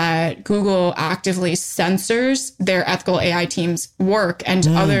out that Google actively censors their ethical AI team's work and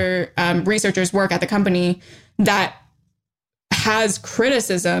other researchers' work at the company that has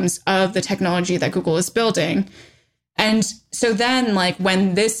criticisms of the technology that Google is building. And so then, like,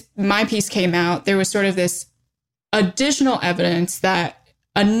 when my piece came out, there was sort of this additional evidence that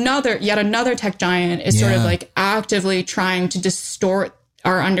yet another tech giant is sort of like actively trying to distort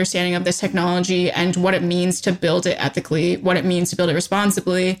our understanding of this technology and what it means to build it ethically, what it means to build it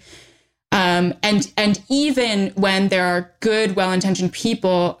responsibly. And even when there are good, well-intentioned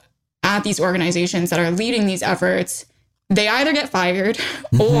people at these organizations that are leading these efforts, they either get fired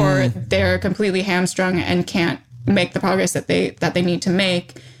or they're completely hamstrung and can't make the progress that they need to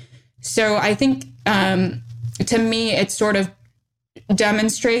make. So I think to me, it sort of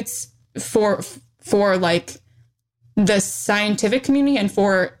demonstrates for like the scientific community and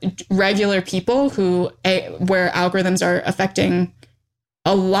for regular people where algorithms are affecting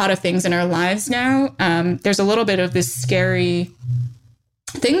a lot of things in our lives now. There's a little bit of this scary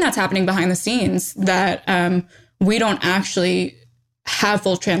thing that's happening behind the scenes that we don't actually have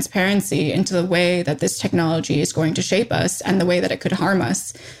full transparency into the way that this technology is going to shape us and the way that it could harm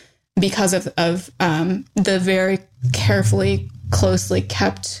us because of the very carefully, closely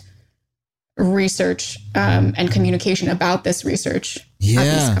kept research and communication about this research at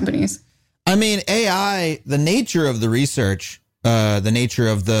these companies. I mean, AI, the nature of the research, the nature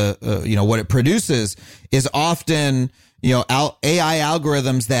of the, what it produces is often, AI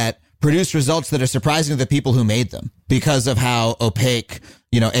algorithms that produce results that are surprising to the people who made them because of how opaque,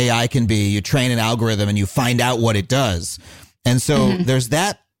 AI can be. You train an algorithm and you find out what it does. And so there's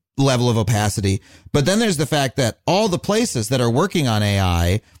that level of opacity. But then there's the fact that all the places that are working on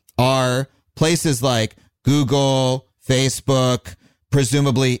AI are places like Google, Facebook,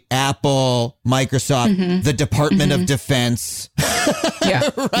 presumably Apple, Microsoft, the Department of Defense.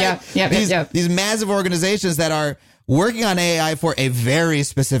 These massive organizations that are working on AI for a very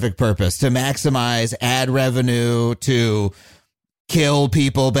specific purpose, to maximize ad revenue, to kill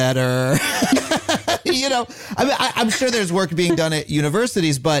people better. I'm sure there's work being done at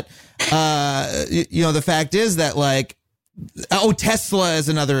universities, but, the fact is that, like, Tesla is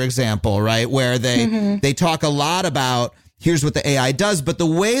another example, right? Where they talk a lot about here's what the AI does, but the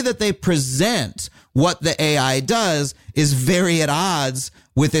way that they present what the AI does is very at odds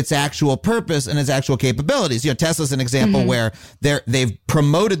with its actual purpose and its actual capabilities. Tesla's an example where they've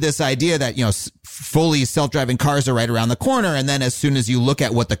promoted this idea that, fully self-driving cars are right around the corner. And then as soon as you look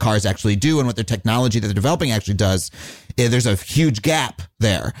at what the cars actually do and what their technology that they're developing actually does, there's a huge gap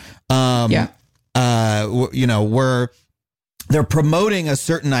there. Where they're promoting a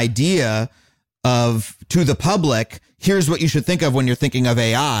certain idea to the public. Here's what you should think of when you're thinking of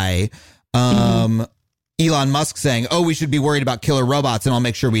AI. Elon Musk saying, we should be worried about killer robots and I'll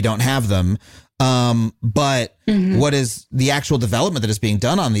make sure we don't have them. But what is the actual development that is being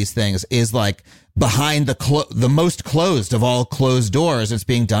done on these things is like behind the most closed of all closed doors. It's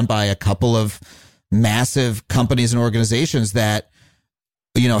being done by a couple of massive companies and organizations that,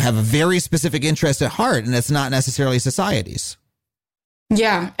 have a very specific interest at heart, and it's not necessarily societies.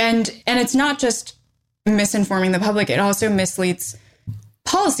 Yeah. And it's not just misinforming the public. It also misleads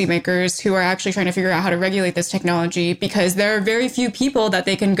policymakers who are actually trying to figure out how to regulate this technology, because there are very few people that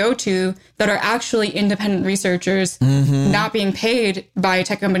they can go to that are actually independent researchers, not being paid by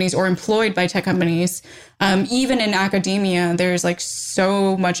tech companies or employed by tech companies. Even in academia, there's like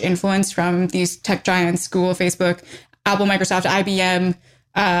so much influence from these tech giants, Google, Facebook, Apple, Microsoft, IBM.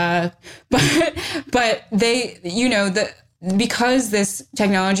 But they, because this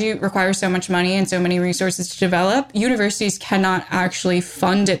technology requires so much money and so many resources to develop, universities cannot actually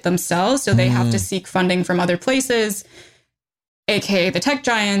fund it themselves. So they have to seek funding from other places, aka the tech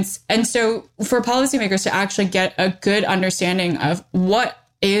giants. And so for policymakers to actually get a good understanding of what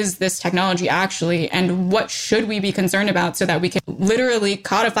is this technology actually, and what should we be concerned about so that we can literally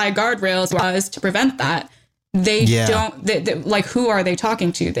codify guardrails to prevent that. They don't, like, who are they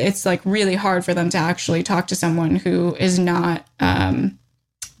talking to? It's like really hard for them to actually talk to someone who is not,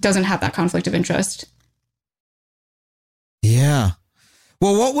 doesn't have that conflict of interest. Yeah.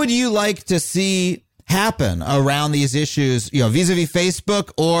 Well, what would you like to see happen around these issues, vis-a-vis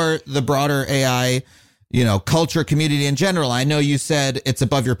Facebook or the broader AI, culture community in general? I know you said it's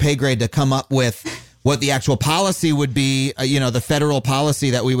above your pay grade to come up with what the actual policy would be, the federal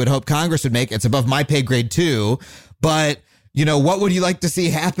policy that we would hope Congress would make. It's above my pay grade too. But, what would you like to see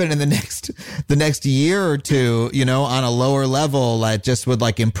happen in the next year or two, on a lower level that just would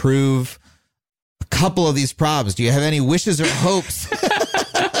improve a couple of these problems? Do you have any wishes or hopes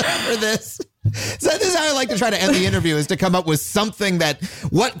for this? So this is how I like to try to end the interview, is to come up with something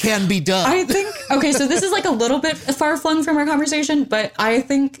what can be done. I think, okay, so this is a little bit far flung from our conversation, but I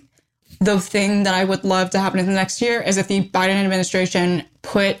think the thing that I would love to happen in the next year is if the Biden administration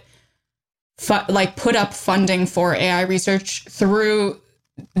put up funding for AI research through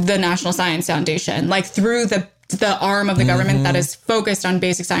the National Science Foundation, through the arm of the government that is focused on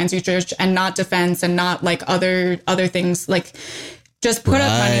basic science research and not defense and not other things. Just put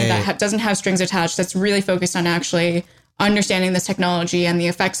up money that doesn't have strings attached, that's really focused on actually understanding this technology and the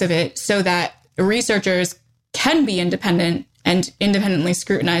effects of it, so that researchers can be independent and independently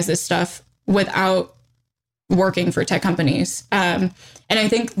scrutinize this stuff without working for tech companies. And I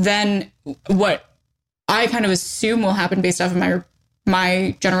think then what I kind of assume will happen based off of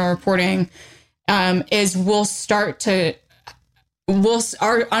my general reporting is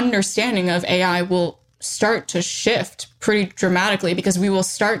our understanding of AI will start to shift pretty dramatically, because we will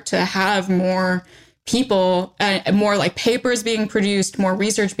start to have more people, more papers being produced, more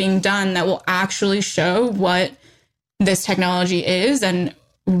research being done that will actually show what this technology is and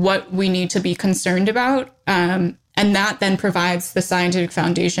what we need to be concerned about. And that then provides the scientific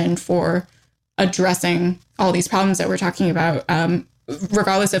foundation for addressing all these problems that we're talking about,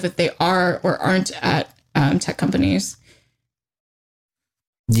 regardless of if they are or aren't at tech companies.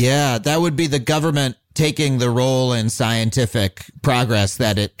 Yeah, that would be the government taking the role in scientific progress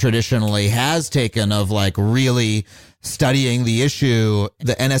that it traditionally has taken, of really studying the issue.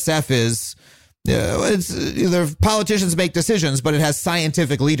 The NSF is, the politicians make decisions, but it has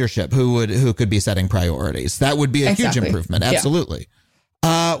scientific leadership who could be setting priorities. That would be a huge improvement. Absolutely.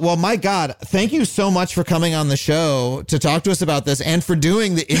 Well, my God, thank you so much for coming on the show to talk to us about this, and for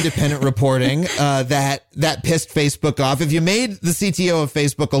doing the independent reporting that pissed Facebook off. If you made the CTO of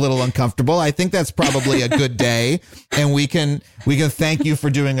Facebook a little uncomfortable, I think that's probably a good day, and we can thank you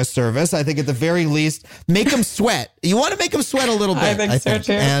for doing a service. I think at the very least, make them sweat. You want to make them sweat a little bit. I think so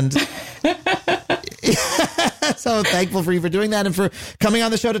too. And so thankful for you for doing that and for coming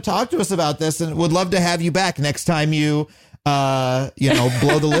on the show to talk to us about this, and would love to have you back next time you blow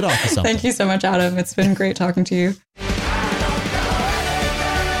the lid off of something. Thank you so much, Adam. It's been great talking to you.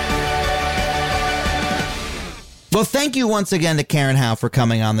 Well, thank you once again to Karen Howe for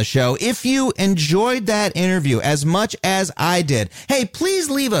coming on the show. If you enjoyed that interview as much as I did, hey, please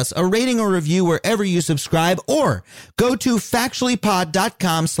leave us a rating or review wherever you subscribe, or go to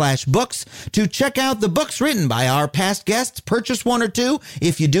factuallypod.com/books to check out the books written by our past guests. Purchase one or two.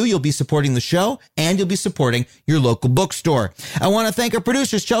 If you do, you'll be supporting the show and you'll be supporting your local bookstore. I want to thank our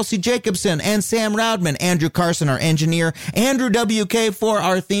producers, Chelsea Jacobson and Sam Roudman, Andrew Carson, our engineer, Andrew WK for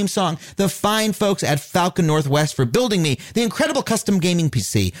our theme song, the fine folks at Falcon Northwest for building me the incredible custom gaming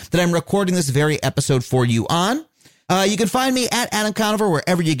PC that I'm recording this very episode for you on. You can find me at Adam Conover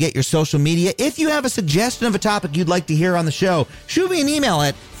wherever you get your social media. If you have a suggestion of a topic you'd like to hear on the show, shoot me an email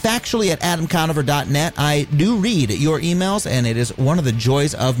at factually@adamconover.net. I do read your emails, and it is one of the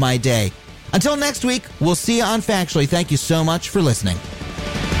joys of my day. Until next week, we'll see you on Factually. Thank you so much for listening.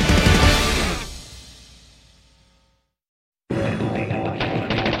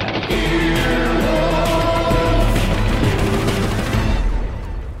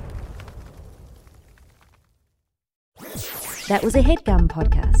 That was a HeadGum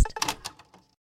podcast.